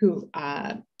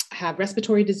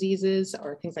respiratory diseases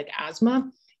or things like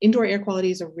asthma, indoor air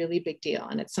quality is a really big deal.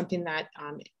 And it's something that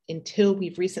until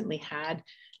we've recently had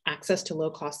access to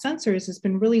low-cost sensors, it's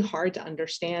been really hard to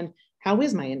understand, how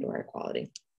is my indoor air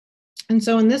quality? And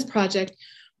so in this project,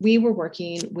 we were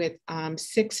working with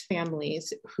 6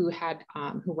 families who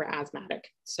were asthmatic.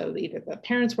 So either the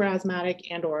parents were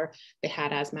asthmatic and or they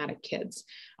had asthmatic kids.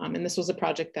 And this was a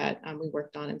project that we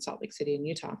worked on in Salt Lake City in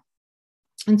Utah.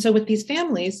 And so with these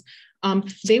families,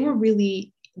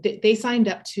 they signed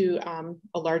up to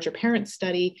a larger parent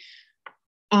study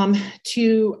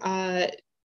to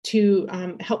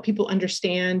help people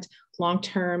understand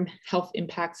long-term health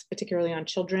impacts, particularly on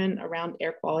children, around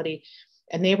air quality.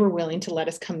 And they were willing to let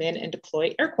us come in and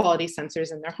deploy air quality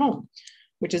sensors in their home,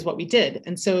 which is what we did.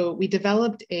 And so we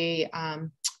developed a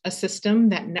system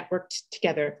that networked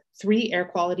together 3 air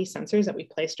quality sensors that we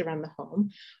placed around the home,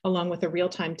 along with a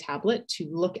real-time tablet to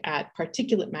look at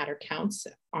particulate matter counts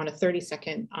on a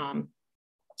 30-second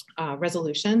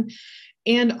resolution.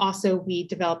 And also we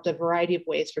developed a variety of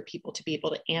ways for people to be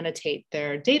able to annotate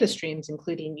their data streams,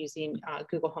 including using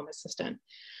Google Home Assistant.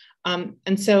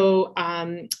 And so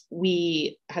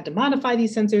we had to modify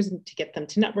these sensors to get them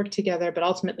to network together, but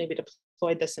ultimately we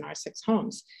deployed this in our 6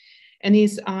 homes. And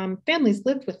these families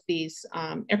lived with these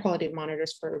air quality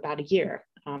monitors for about a year,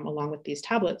 along with these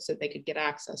tablets, so they could get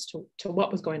access to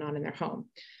what was going on in their home.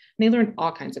 And they learned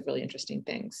all kinds of really interesting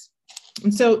things.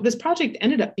 And so this project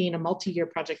ended up being a multi-year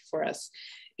project for us.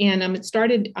 And it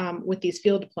started with these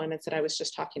field deployments that I was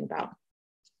just talking about.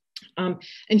 And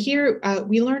here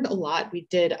we learned a lot. We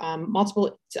did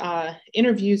multiple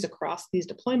interviews across these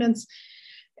deployments.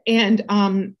 And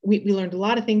we learned a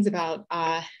lot of things about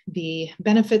the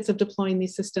benefits of deploying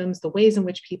these systems, the ways in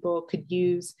which people could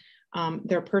use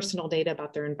their personal data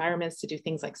about their environments to do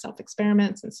things like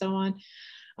self-experiments and so on.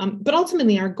 But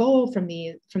ultimately, our goal from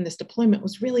this deployment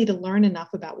was really to learn enough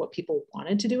about what people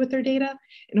wanted to do with their data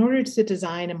in order to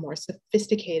design a more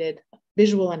sophisticated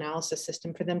visual analysis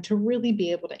system for them to really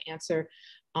be able to answer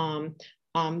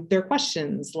their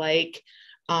questions like,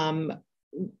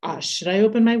 should I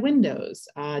open my windows?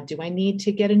 Do I need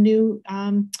to get a new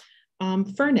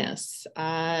furnace?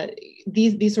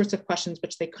 These sorts of questions,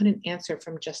 which they couldn't answer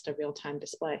from just a real-time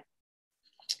display.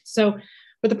 So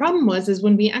what the problem was is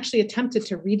when we actually attempted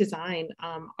to redesign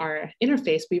our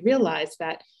interface, we realized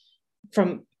that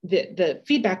from the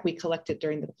feedback we collected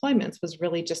during the deployments was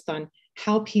really just on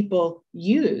how people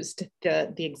used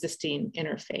the existing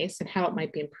interface and how it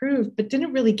might be improved, but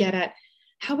didn't really get at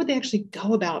how would they actually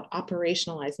go about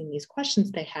operationalizing these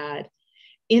questions they had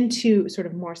into sort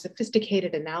of more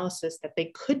sophisticated analysis that they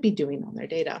could be doing on their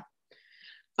data.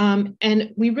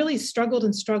 And we really struggled,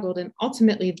 and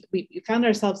ultimately we found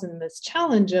ourselves in this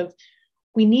challenge of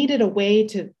we needed a way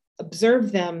to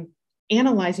observe them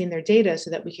analyzing their data so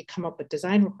that we could come up with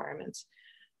design requirements.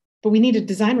 But we needed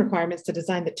design requirements to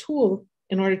design the tool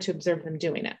in order to observe them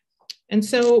doing it. And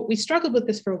so we struggled with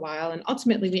this for a while, and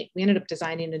ultimately we ended up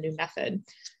designing a new method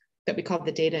that we called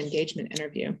the data engagement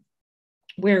interview,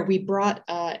 where we brought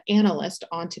an analyst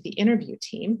onto the interview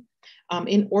team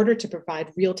in order to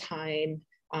provide real-time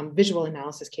visual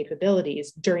analysis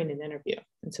capabilities during an interview.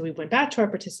 And so we went back to our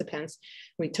participants,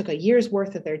 we took a year's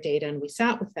worth of their data and we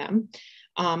sat with them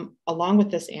along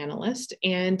with this analyst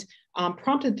and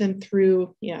prompted them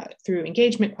through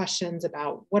engagement questions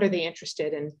about what are they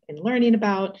interested in learning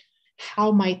about,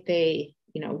 how might they,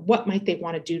 what might they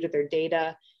want to do to their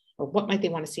data, or what might they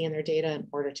want to see in their data in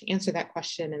order to answer that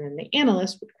question. And then the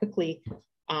analyst would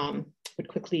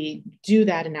quickly do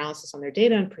that analysis on their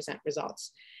data and present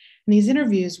results. And these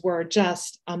interviews were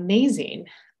just amazing.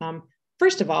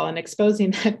 First of all, in exposing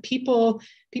that people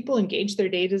engage their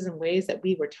data in ways that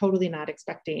we were totally not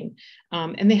expecting.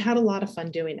 And they had a lot of fun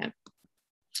doing it.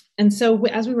 And so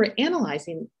as we were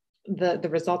analyzing the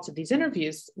results of these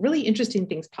interviews, really interesting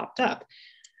things popped up.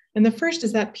 And the first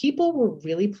is that people were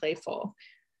really playful.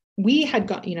 We had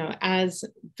got, as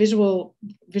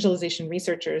visualization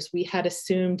researchers, we had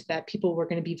assumed that people were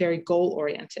going to be very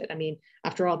goal-oriented. I mean,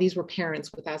 after all, these were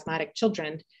parents with asthmatic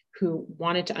children who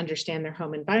wanted to understand their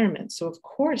home environment. So of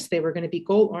course they were going to be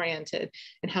goal-oriented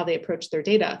in how they approached their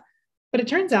data. But it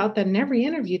turns out that in every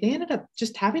interview, they ended up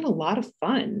just having a lot of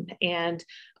fun and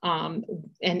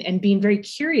being very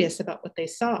curious about what they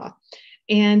saw.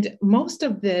 And most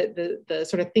of the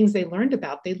sort of things they learned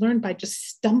by just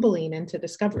stumbling into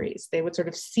discoveries. They would sort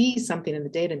of see something in the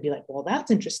data and be like, well,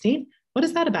 that's interesting. What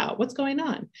is that about? What's going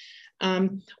on?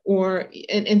 And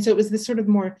so it was this sort of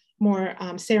more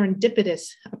serendipitous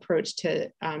approach to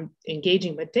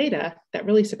engaging with data that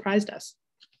really surprised us.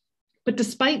 But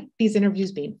despite these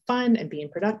interviews being fun and being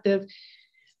productive,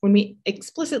 when we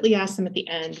explicitly asked them at the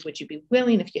end, would you be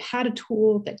willing, if you had a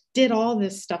tool that did all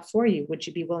this stuff for you, would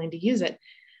you be willing to use it?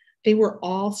 They were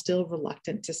all still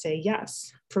reluctant to say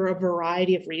yes for a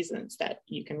variety of reasons that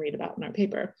you can read about in our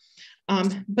paper.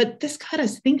 But this got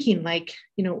us thinking like,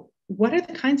 what are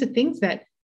the kinds of things that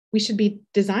we should be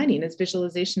designing as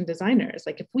visualization designers?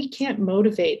 Like if we can't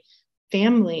motivate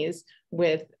families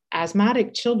with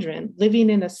asthmatic children living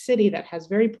in a city that has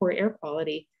very poor air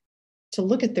quality to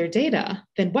look at their data,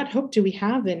 then what hope do we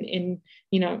have in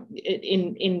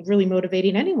really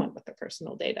motivating anyone with their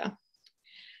personal data?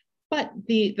 But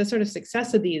the sort of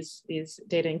success of these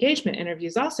data engagement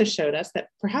interviews also showed us that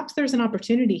perhaps there's an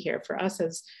opportunity here for us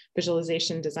as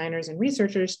visualization designers and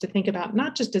researchers to think about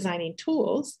not just designing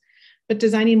tools, but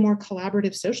designing more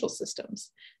collaborative social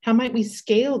systems. How might we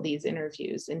scale these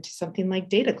interviews into something like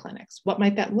data clinics? What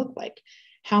might that look like?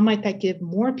 How might that give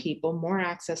more people more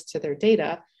access to their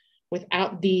data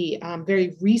without the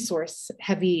very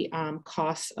resource-heavy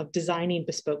costs of designing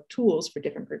bespoke tools for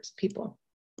different groups of people?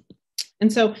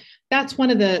 And so that's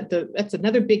one of that's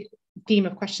another big theme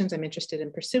of questions I'm interested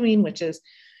in pursuing, which is,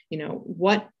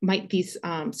 what might these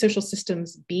social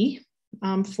systems be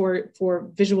for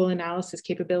visual analysis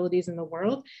capabilities in the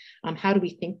world? How do we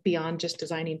think beyond just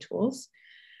designing tools?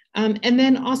 And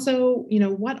then also,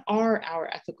 what are our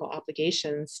ethical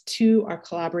obligations to our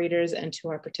collaborators and to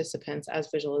our participants as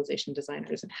visualization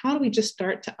designers? And how do we just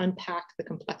start to unpack the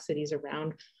complexities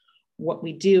around what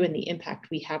we do and the impact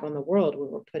we have on the world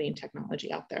when we're putting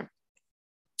technology out there?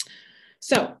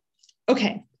 So,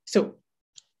 okay, so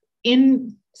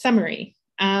in summary,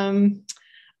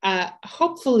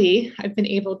 hopefully I've been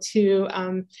able to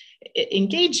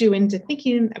engage you into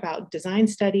thinking about design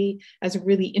study as a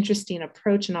really interesting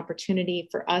approach and opportunity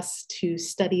for us to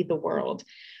study the world.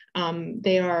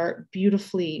 They are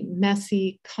beautifully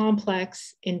messy,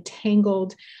 complex,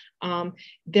 entangled.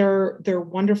 They're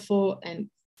wonderful and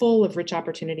full of rich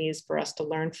opportunities for us to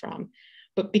learn from.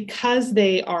 But because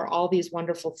they are all these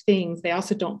wonderful things, they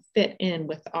also don't fit in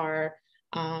with our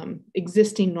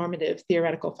existing normative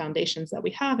theoretical foundations that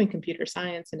we have in computer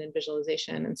science and in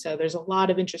visualization. And so there's a lot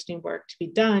of interesting work to be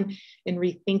done in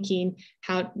rethinking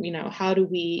how do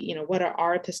we, what are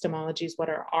our epistemologies, what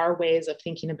are our ways of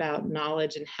thinking about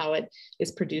knowledge and how it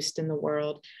is produced in the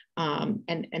world,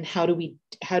 and how do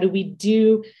we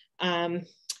do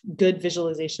good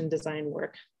visualization design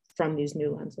work from these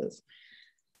new lenses.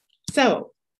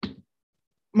 So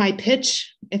my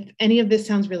pitch, if any of this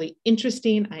sounds really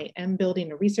interesting, I am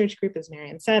building a research group, as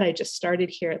Marianne said. I just started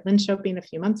here at Linköping a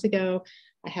few months ago.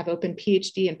 I have open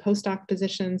PhD and postdoc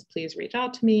positions. Please reach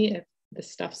out to me if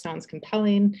this stuff sounds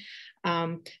compelling.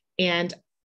 And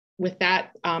with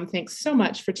that, thanks so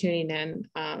much for tuning in.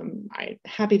 I'm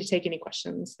happy to take any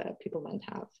questions that people might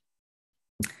have.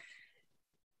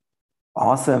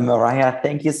 Awesome, Miriah,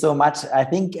 thank you so much. I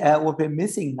think what we're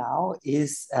missing now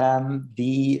is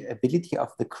the ability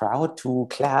of the crowd to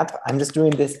clap. I'm just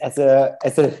doing this as a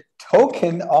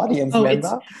token audience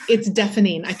member. It's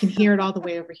deafening. I can hear it all the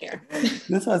way over here.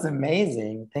 This was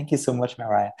amazing. Thank you so much,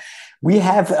 Miriah. We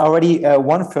have already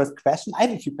one first question. I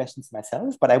have a few questions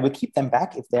myself, but I will keep them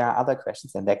back if there are other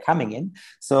questions and they're coming in.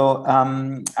 So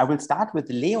I will start with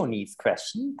Leonie's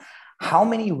question. How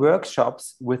many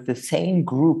workshops with the same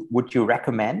group would you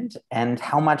recommend, and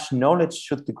how much knowledge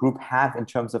should the group have in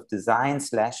terms of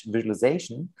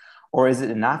design/visualization, or is it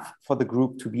enough for the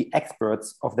group to be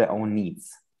experts of their own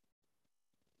needs?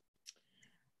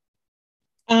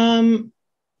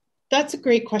 That's a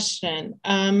great question.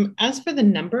 As for the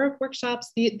number of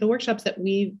workshops, the workshops that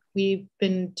we've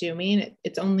been doing,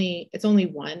 it's only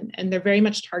one, and they're very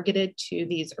much targeted to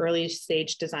these early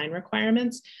stage design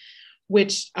requirements,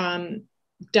 which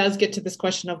does get to this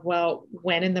question of, well,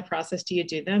 when in the process do you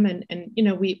do them? And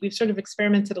we've sort of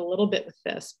experimented a little bit with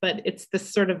this, but it's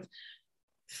this sort of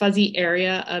fuzzy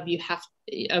area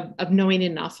of knowing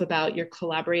enough about your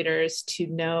collaborators to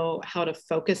know how to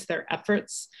focus their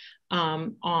efforts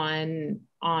on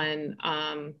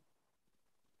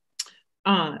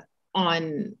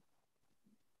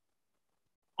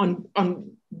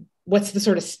what's the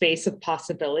sort of space of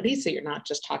possibility. So you're not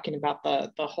just talking about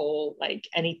the whole, like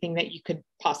anything that you could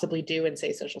possibly do in,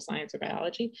 say, social science or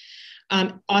biology.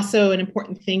 Also, an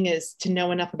important thing is to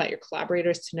know enough about your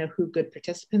collaborators to know who good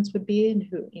participants would be and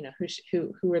who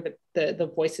are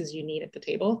the voices you need at the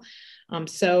table.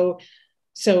 So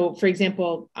for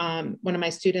example, one of my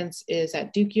students is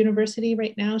at Duke University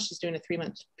right now. She's doing a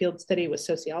 3-month field study with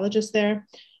sociologists there.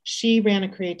 She ran a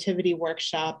creativity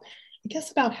workshop, I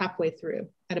guess about halfway through.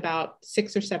 At about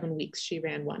 6 or 7 weeks, she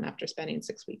ran one after spending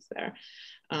 6 weeks there.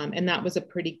 And that was a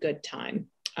pretty good time.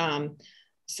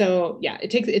 So yeah,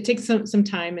 it takes some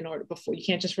time in order before, you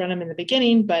can't just run them in the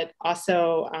beginning, but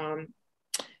also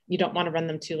you don't want to run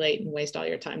them too late and waste all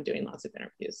your time doing lots of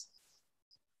interviews.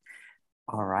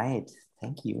 All right,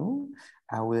 thank you.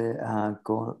 I will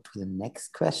go to the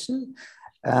next question.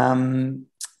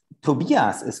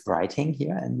 Tobias is writing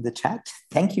here in the chat.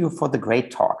 Thank you for the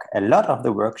great talk. A lot of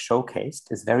the work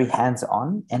showcased is very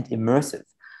hands-on and immersive.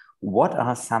 What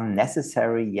are some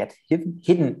necessary yet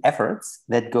hidden efforts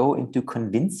that go into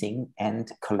convincing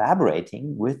and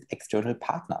collaborating with external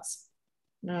partners?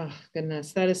 Oh,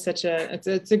 goodness, that is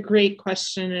it's a great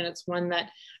question. And it's one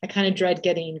that I kind of dread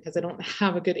getting because I don't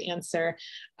have a good answer.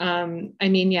 I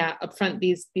mean, yeah, upfront,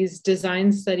 these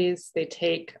design studies, they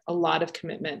take a lot of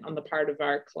commitment on the part of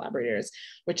our collaborators,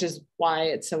 which is why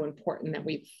it's so important that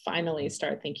we finally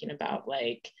start thinking about,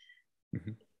 like,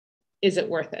 is it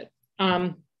worth it?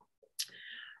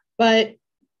 But,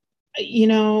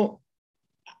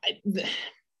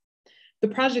 the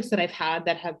projects that I've had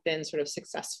that have been sort of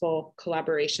successful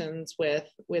collaborations with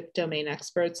domain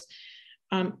experts,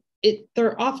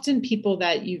 they're often people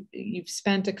that you've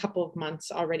spent a couple of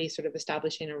months already sort of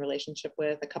establishing a relationship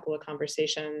with, a couple of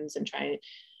conversations, and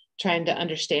trying to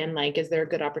understand, like, is there a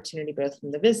good opportunity both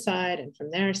from the Vis side and from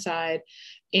their side?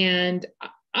 And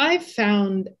I've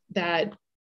found that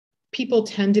people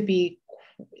tend to be,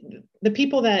 the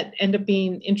people that end up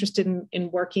being interested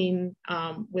in working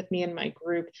with me and my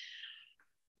group,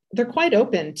 they're quite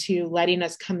open to letting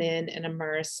us come in and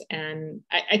immerse. And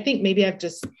I think maybe I've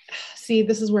just,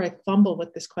 this is where I fumble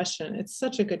with this question. It's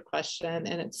such a good question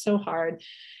and it's so hard.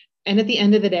 And at the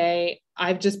end of the day,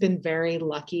 I've just been very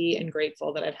lucky and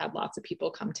grateful that I've had lots of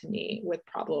people come to me with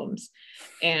problems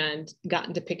and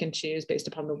gotten to pick and choose based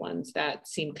upon the ones that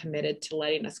seem committed to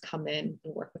letting us come in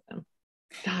and work with them.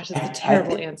 Gosh, that's a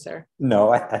terrible answer.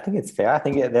 No, I think it's fair. I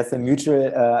think there's a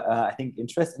mutual, I think,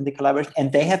 interest in the collaboration,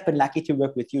 and they have been lucky to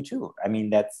work with you too. I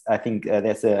mean, I think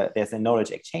there's a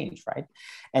knowledge exchange, right?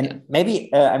 And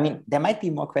maybe, I mean, there might be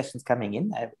more questions coming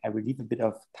in. I will leave a bit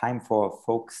of time for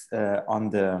folks on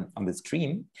the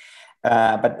stream.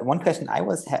 But one question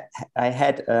I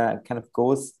had kind of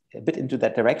goes a bit into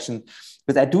that direction,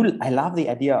 because I love the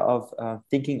idea of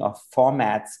thinking of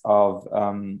formats of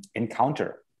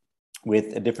encounter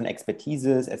with different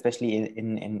expertises, especially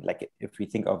in like if we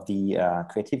think of the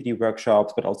creativity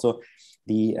workshops, but also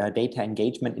the data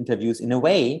engagement interviews. In a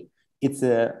way, it's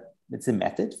a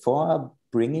method for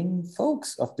bringing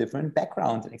folks of different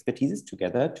backgrounds and expertises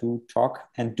together to talk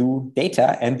and do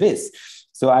data and Vis.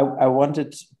 So I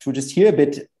wanted to just hear a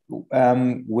bit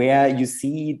where you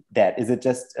see that. Is it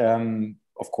just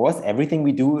of course, everything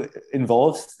we do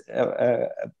involves,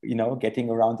 getting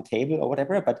around the table or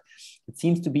whatever. But it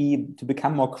seems to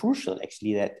become more crucial,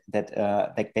 actually,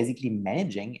 that like basically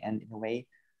managing and in a way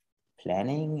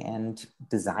planning and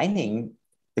designing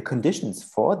the conditions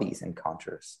for these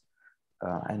encounters.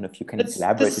 I don't know if you can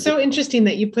elaborate. That's so interesting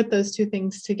that you put those two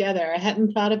things together. I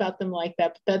hadn't thought about them like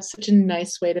that, but that's such a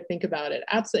nice way to think about it.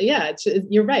 Absolutely, yeah.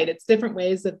 You're right. It's different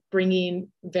ways of bringing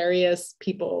various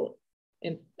people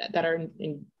that are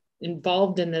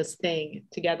involved in this thing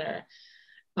together.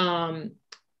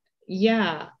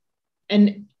 Yeah.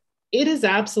 And it is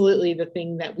absolutely the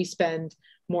thing that we spend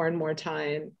more and more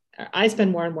time, I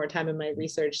spend more and more time in my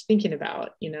research thinking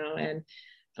about, and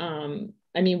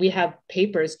I mean, we have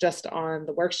papers just on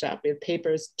the workshop, we have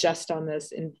papers just on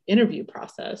this interview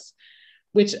process,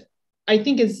 which I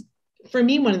think is, for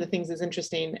me, one of the things that's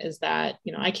interesting is that,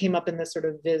 I came up in this sort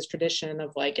of Vis tradition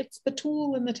of like, it's the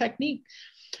tool and the technique,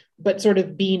 but sort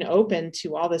of being open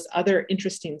to all this other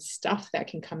interesting stuff that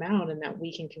can come out and that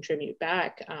we can contribute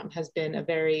back has been a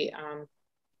very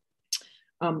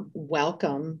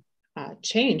welcome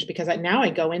change, because now I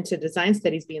go into design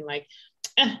studies being like,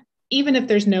 even if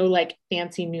there's no like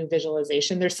fancy new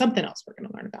visualization, there's something else we're going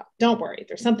to learn about. Don't worry,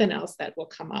 there's something else that will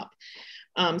come up.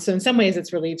 So in some ways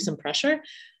it's relieved some pressure.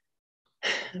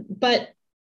 But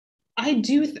I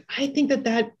think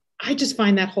that I just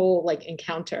find that whole like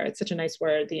encounter, it's such a nice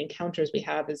word, the encounters we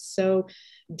have is so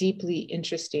deeply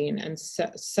interesting, and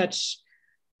such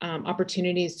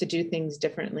opportunities to do things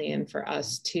differently. And for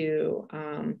us to,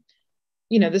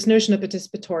 this notion of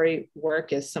participatory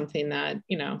work is something that,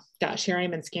 gosh, here I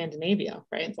am in Scandinavia,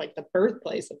 right? It's like the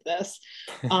birthplace of this.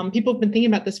 People have been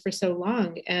thinking about this for so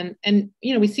long. And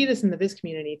we see this in the Vis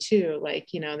community too. Like,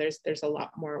 there's a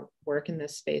lot more work in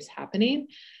this space happening.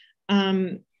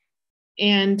 But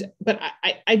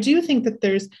I do think that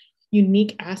there's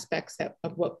unique aspects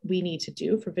of what we need to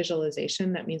do for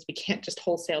visualization. That means we can't just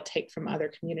wholesale take from other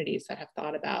communities that have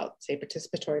thought about, say,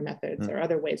 participatory methods or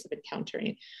other ways of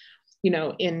encountering,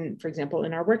 for example,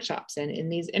 in our workshops and in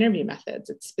these interview methods.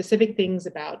 It's specific things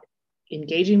about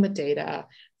engaging with data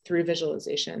through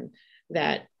visualization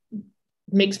that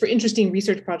makes for interesting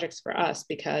research projects for us,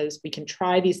 because we can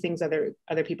try these things other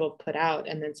people put out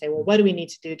and then say, well, what do we need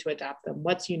to do to adapt them?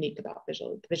 What's unique about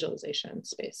visualization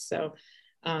space? So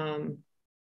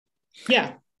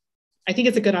yeah, I think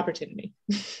it's a good opportunity.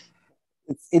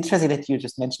 It's interesting that you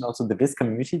just mentioned also the Vis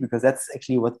community, because that's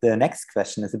actually what the next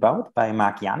question is about, by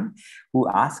Mark Jan, who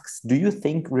asks, do you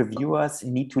think reviewers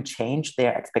need to change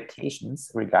their expectations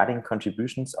regarding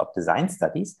contributions of design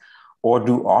studies, or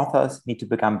do authors need to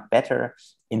become better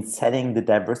in selling the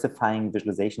diversifying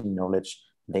visualization knowledge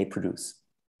they produce?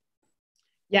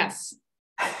 Yes.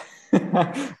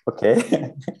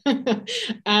 Okay.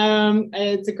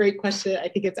 It's a great question. I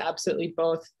think it's absolutely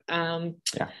both.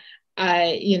 Yeah.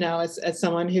 As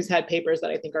someone who's had papers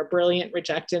that I think are brilliant,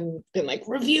 rejected, and been like,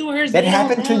 reviewers. That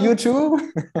happened to you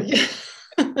too?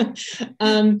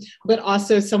 But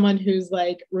also someone who's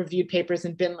like reviewed papers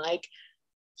and been like,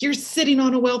 you're sitting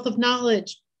on a wealth of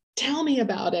knowledge. Tell me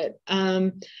about it.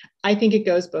 I think it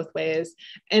goes both ways.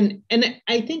 And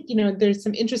I think, there's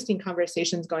some interesting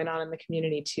conversations going on in the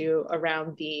community too,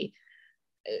 around the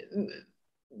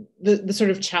sort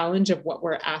of challenge of what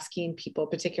we're asking people,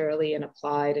 particularly in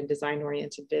applied and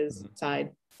design-oriented Vis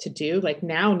side, to do. Like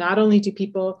now, not only do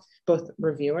people, both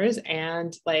reviewers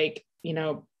and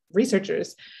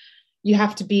researchers, you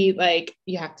have to be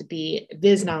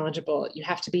Vis knowledgeable, you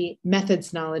have to be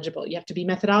methods knowledgeable, you have to be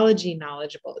methodology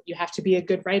knowledgeable, you have to be a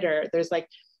good writer. There's like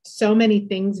so many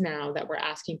things now that we're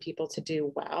asking people to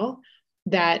do well,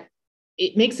 that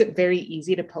it makes it very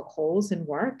easy to poke holes in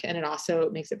work. And it also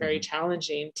makes it very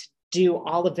challenging to do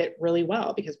all of it really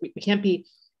well, because we can't be,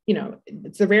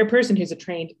 it's the rare person who's a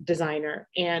trained designer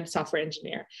and software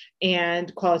engineer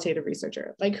and qualitative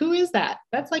researcher. Like, who is that?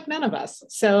 That's like none of us.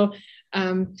 So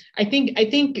I think,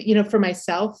 for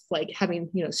myself, like having,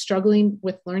 struggling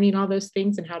with learning all those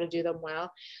things and how to do them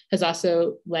well has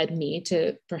also led me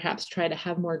to perhaps try to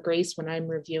have more grace when I'm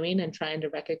reviewing and trying to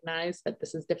recognize that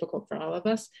this is difficult for all of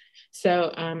us.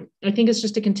 So I think it's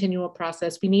just a continual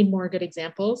process. We need more good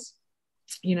examples.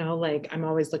 Like I'm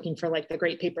always looking for like the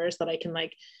great papers that I can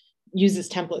like use as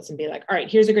templates and be like, all right,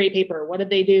 here's a great paper. What did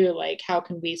they do? Like, how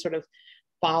can we sort of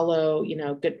follow,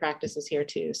 good practices here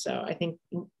too? So I think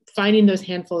finding those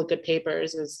handful of good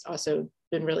papers has also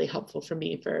been really helpful for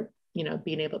me for,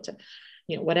 being able to,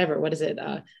 what is it?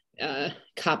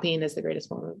 Copying is the greatest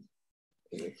form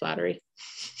of flattery.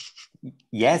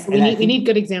 Yes, we need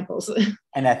good examples.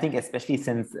 And I think especially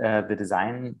since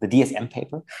the DSM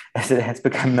paper, as it has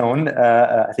become known,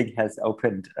 I think has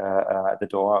opened the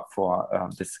door for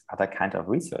this other kind of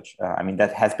research. I mean,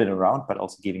 that has been around, but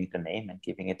also giving it a name and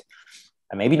giving it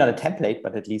maybe not a template,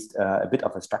 but at least a bit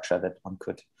of a structure that one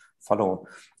could follow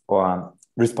or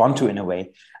respond to in a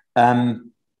way.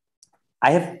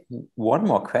 I have one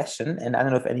more question, and I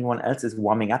don't know if anyone else is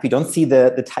warming up. You don't see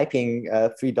the typing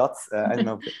 3 dots. I don't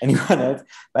know if anyone else,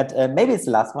 but maybe it's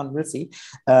the last one. We'll see.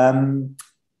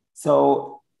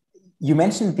 So you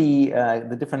mentioned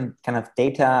the different kind of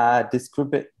data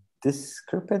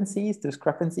discrepancies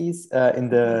in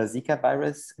the Zika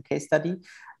virus case study,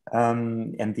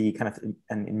 and the kind of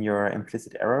in your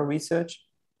implicit error research.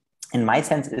 And my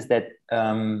sense is that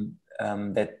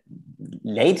that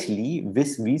lately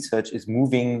this research is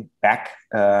moving back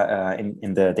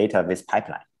in the data Vis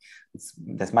pipeline.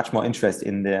 There's much more interest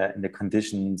in the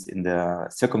conditions, in the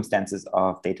circumstances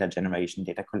of data generation,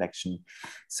 data collection.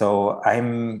 So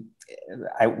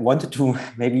I wanted to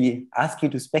maybe ask you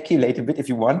to speculate a bit, if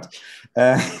you want,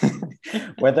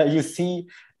 whether you see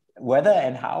whether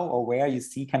and how or where you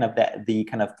see kind of the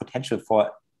kind of potential for,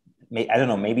 I don't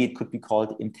know, maybe it could be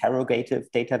called interrogative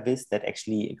data Vis that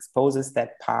actually exposes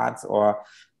that parts, or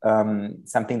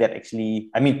something that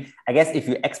actually, I mean, I guess if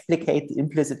you explicate the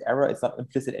implicit error, it's not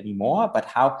implicit anymore, but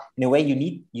how, in a way, you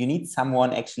need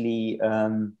someone actually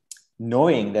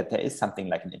knowing that there is something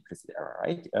like an implicit error,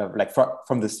 right? Like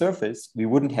from the surface, we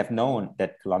wouldn't have known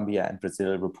that Colombia and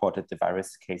Brazil reported the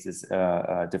virus cases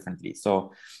differently.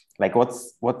 So like,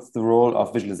 what's the role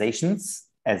of visualizations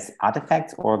as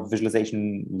artifacts or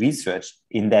visualization research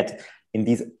in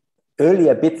these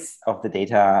earlier bits of the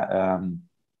data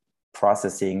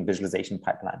processing visualization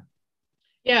pipeline?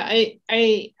 Yeah,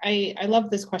 I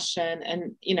love this question.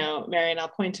 And, Marian, I'll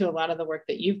point to a lot of the work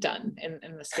that you've done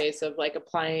in the space of like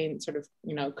applying sort of,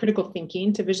 critical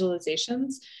thinking to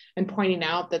visualizations, and pointing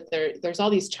out that there's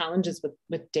all these challenges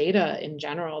with data in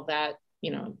general that,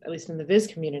 at least in the Vis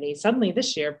community, suddenly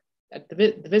this year, at the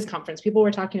Vis conference, people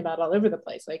were talking about all over the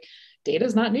place, like data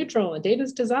is not neutral and data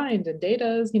is designed and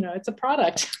data is, it's a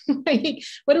product. Like,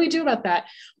 what do we do about that?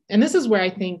 And this is where I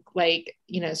think like,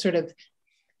 sort of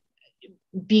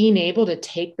being able to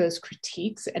take those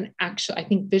critiques and actually, I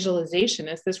think visualization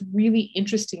is this really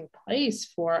interesting place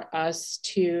for us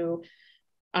to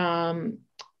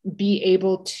be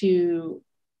able to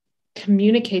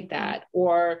communicate that,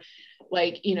 or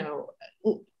like,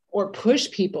 or push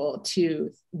people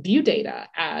to view data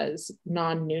as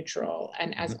non-neutral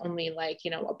and as only like,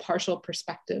 a partial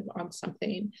perspective on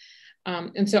something.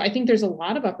 And so I think there's a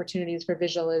lot of opportunities for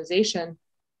visualization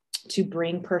to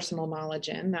bring personal knowledge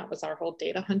in. That was our whole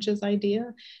data hunches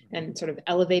idea, and sort of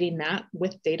elevating that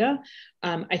with data.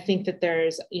 I think that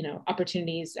there's,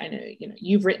 opportunities. I know,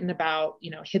 you've written about,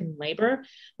 hidden labor,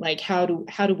 like how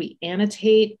do we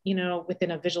annotate, within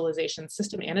a visualization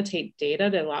system, annotate data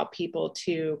to allow people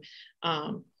to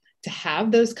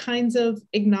have those kinds of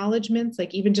acknowledgements,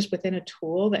 like even just within a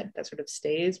tool that sort of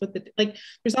stays with the, like,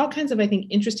 there's all kinds of, I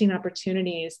think, interesting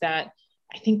opportunities that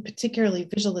I think particularly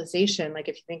visualization, like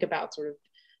if you think about sort of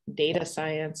data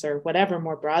science or whatever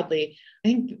more broadly, I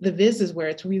think the Vis is where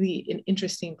it's really an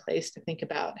interesting place to think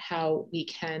about how we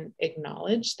can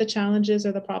acknowledge the challenges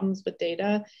or the problems with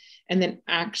data, and then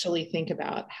actually think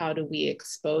about how do we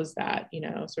expose that,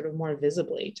 sort of more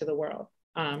visibly to the world.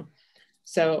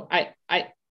 So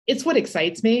it's what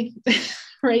excites me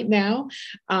right now.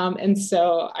 And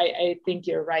so I think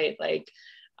you're right, like,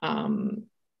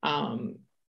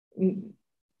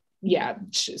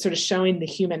 sort of showing the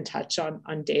human touch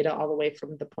on data all the way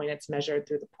from the point it's measured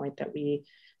through the point that we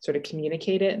sort of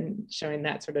communicate it, and showing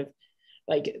that sort of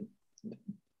like,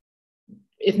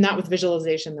 if not with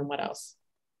visualization, then what else?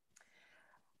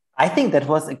 I think that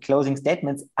was a closing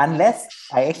statement, unless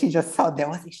I actually just thought there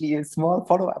was actually a small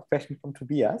follow-up question from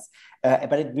Tobias,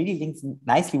 but it really links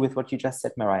nicely with what you just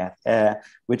said, Miriah,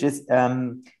 which is,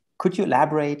 could you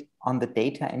elaborate on the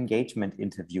data engagement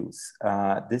interviews?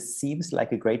 This seems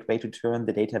like a great way to turn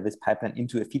the data viz pipeline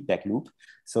into a feedback loop.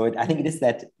 So I think it is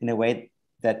that, in a way,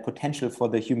 that potential for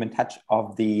the human touch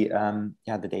of the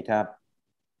data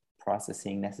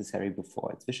processing necessary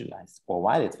before it's visualized or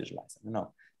while it's visualized. I don't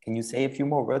know. Can you say a few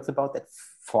more words about that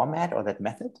format or that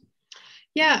method?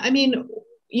 Yeah, I mean,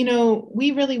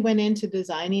 we really went into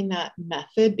designing that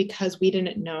method because we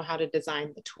didn't know how to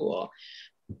design the tool.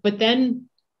 But then,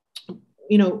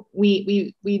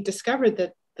 we discovered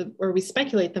that or we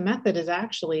speculate the method is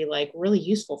actually like really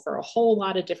useful for a whole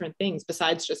lot of different things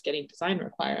besides just getting design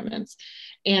requirements.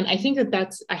 And I think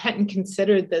I hadn't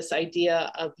considered this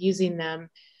idea of using them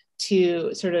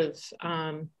to sort of,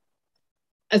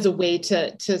 as a way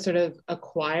to sort of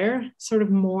acquire sort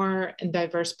of more and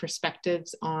diverse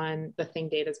perspectives on the thing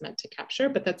data is meant to capture.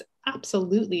 But that's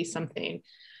absolutely something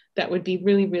that would be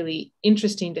really, really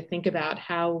interesting to think about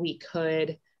how we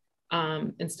could,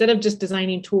 instead of just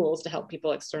designing tools to help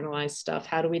people externalize stuff,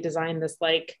 how do we design this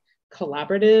like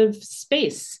collaborative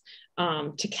space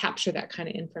to capture that kind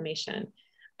of information?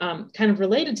 Kind of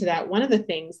related to that, one of the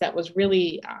things that was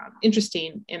really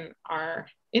interesting in our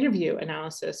interview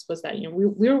analysis was that we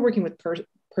were working with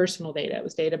personal data. It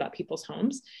was data about people's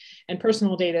homes, and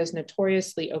personal data is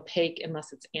notoriously opaque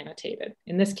unless it's annotated.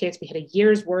 In this case, we had a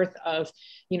year's worth of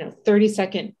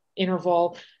 30-second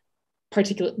interval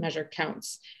particulate measure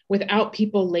counts without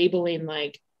people labeling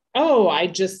like, oh, I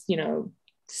just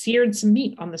seared some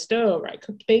meat on the stove, or I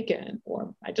cooked bacon,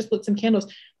 or I just lit some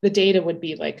candles. The data would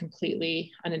be like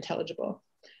completely unintelligible.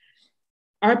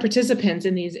 Our participants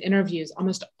in these interviews,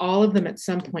 almost all of them at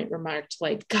some point remarked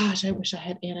like, gosh, I wish I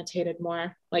had annotated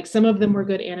more. Like some of them were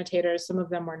good annotators, some of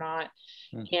them were not.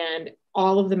 And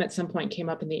all of them at some point came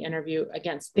up in the interview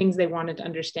against things they wanted to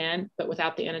understand, but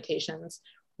without the annotations,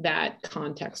 that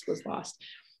context was lost.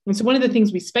 And so one of the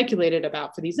things we speculated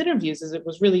about for these interviews is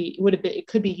it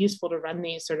could be useful to run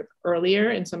these sort of earlier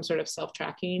in some sort of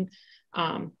self-tracking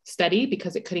study,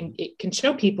 because it can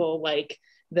show people like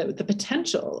the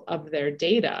potential of their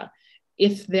data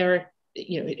if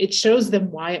it shows them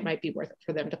why it might be worth it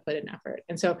for them to put in effort.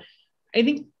 And so I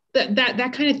think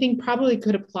that kind of thing probably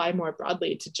could apply more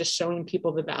broadly to just showing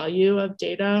people the value of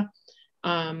data,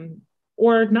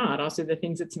 or not, also the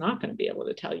things it's not going to be able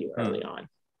to tell you early on.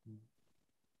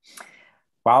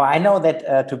 Wow, I know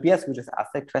that Tobias, who just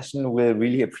asked that question, will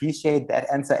really appreciate that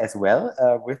answer as well,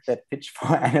 with that pitch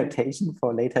for annotation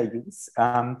for later use.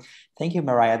 Thank you,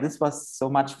 Miriah. This was so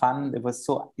much fun. It was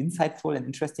so insightful and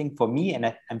interesting for me,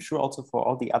 and I'm sure also for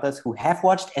all the others who have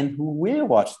watched and who will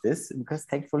watch this, because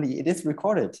thankfully it is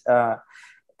recorded.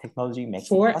 Technology makes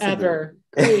forever.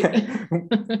 It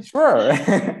Great. Sure.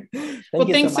 Well,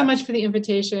 thanks so much for the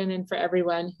invitation and for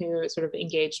everyone who sort of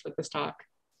engaged with this talk.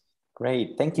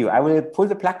 Great, thank you. I will pull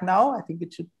the plug now. I think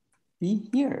it should be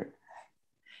here.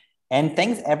 And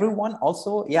thanks everyone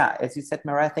also, as you said,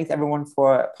 Miriah, thanks everyone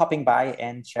for popping by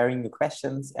and sharing your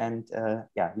questions and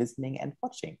listening and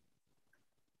watching.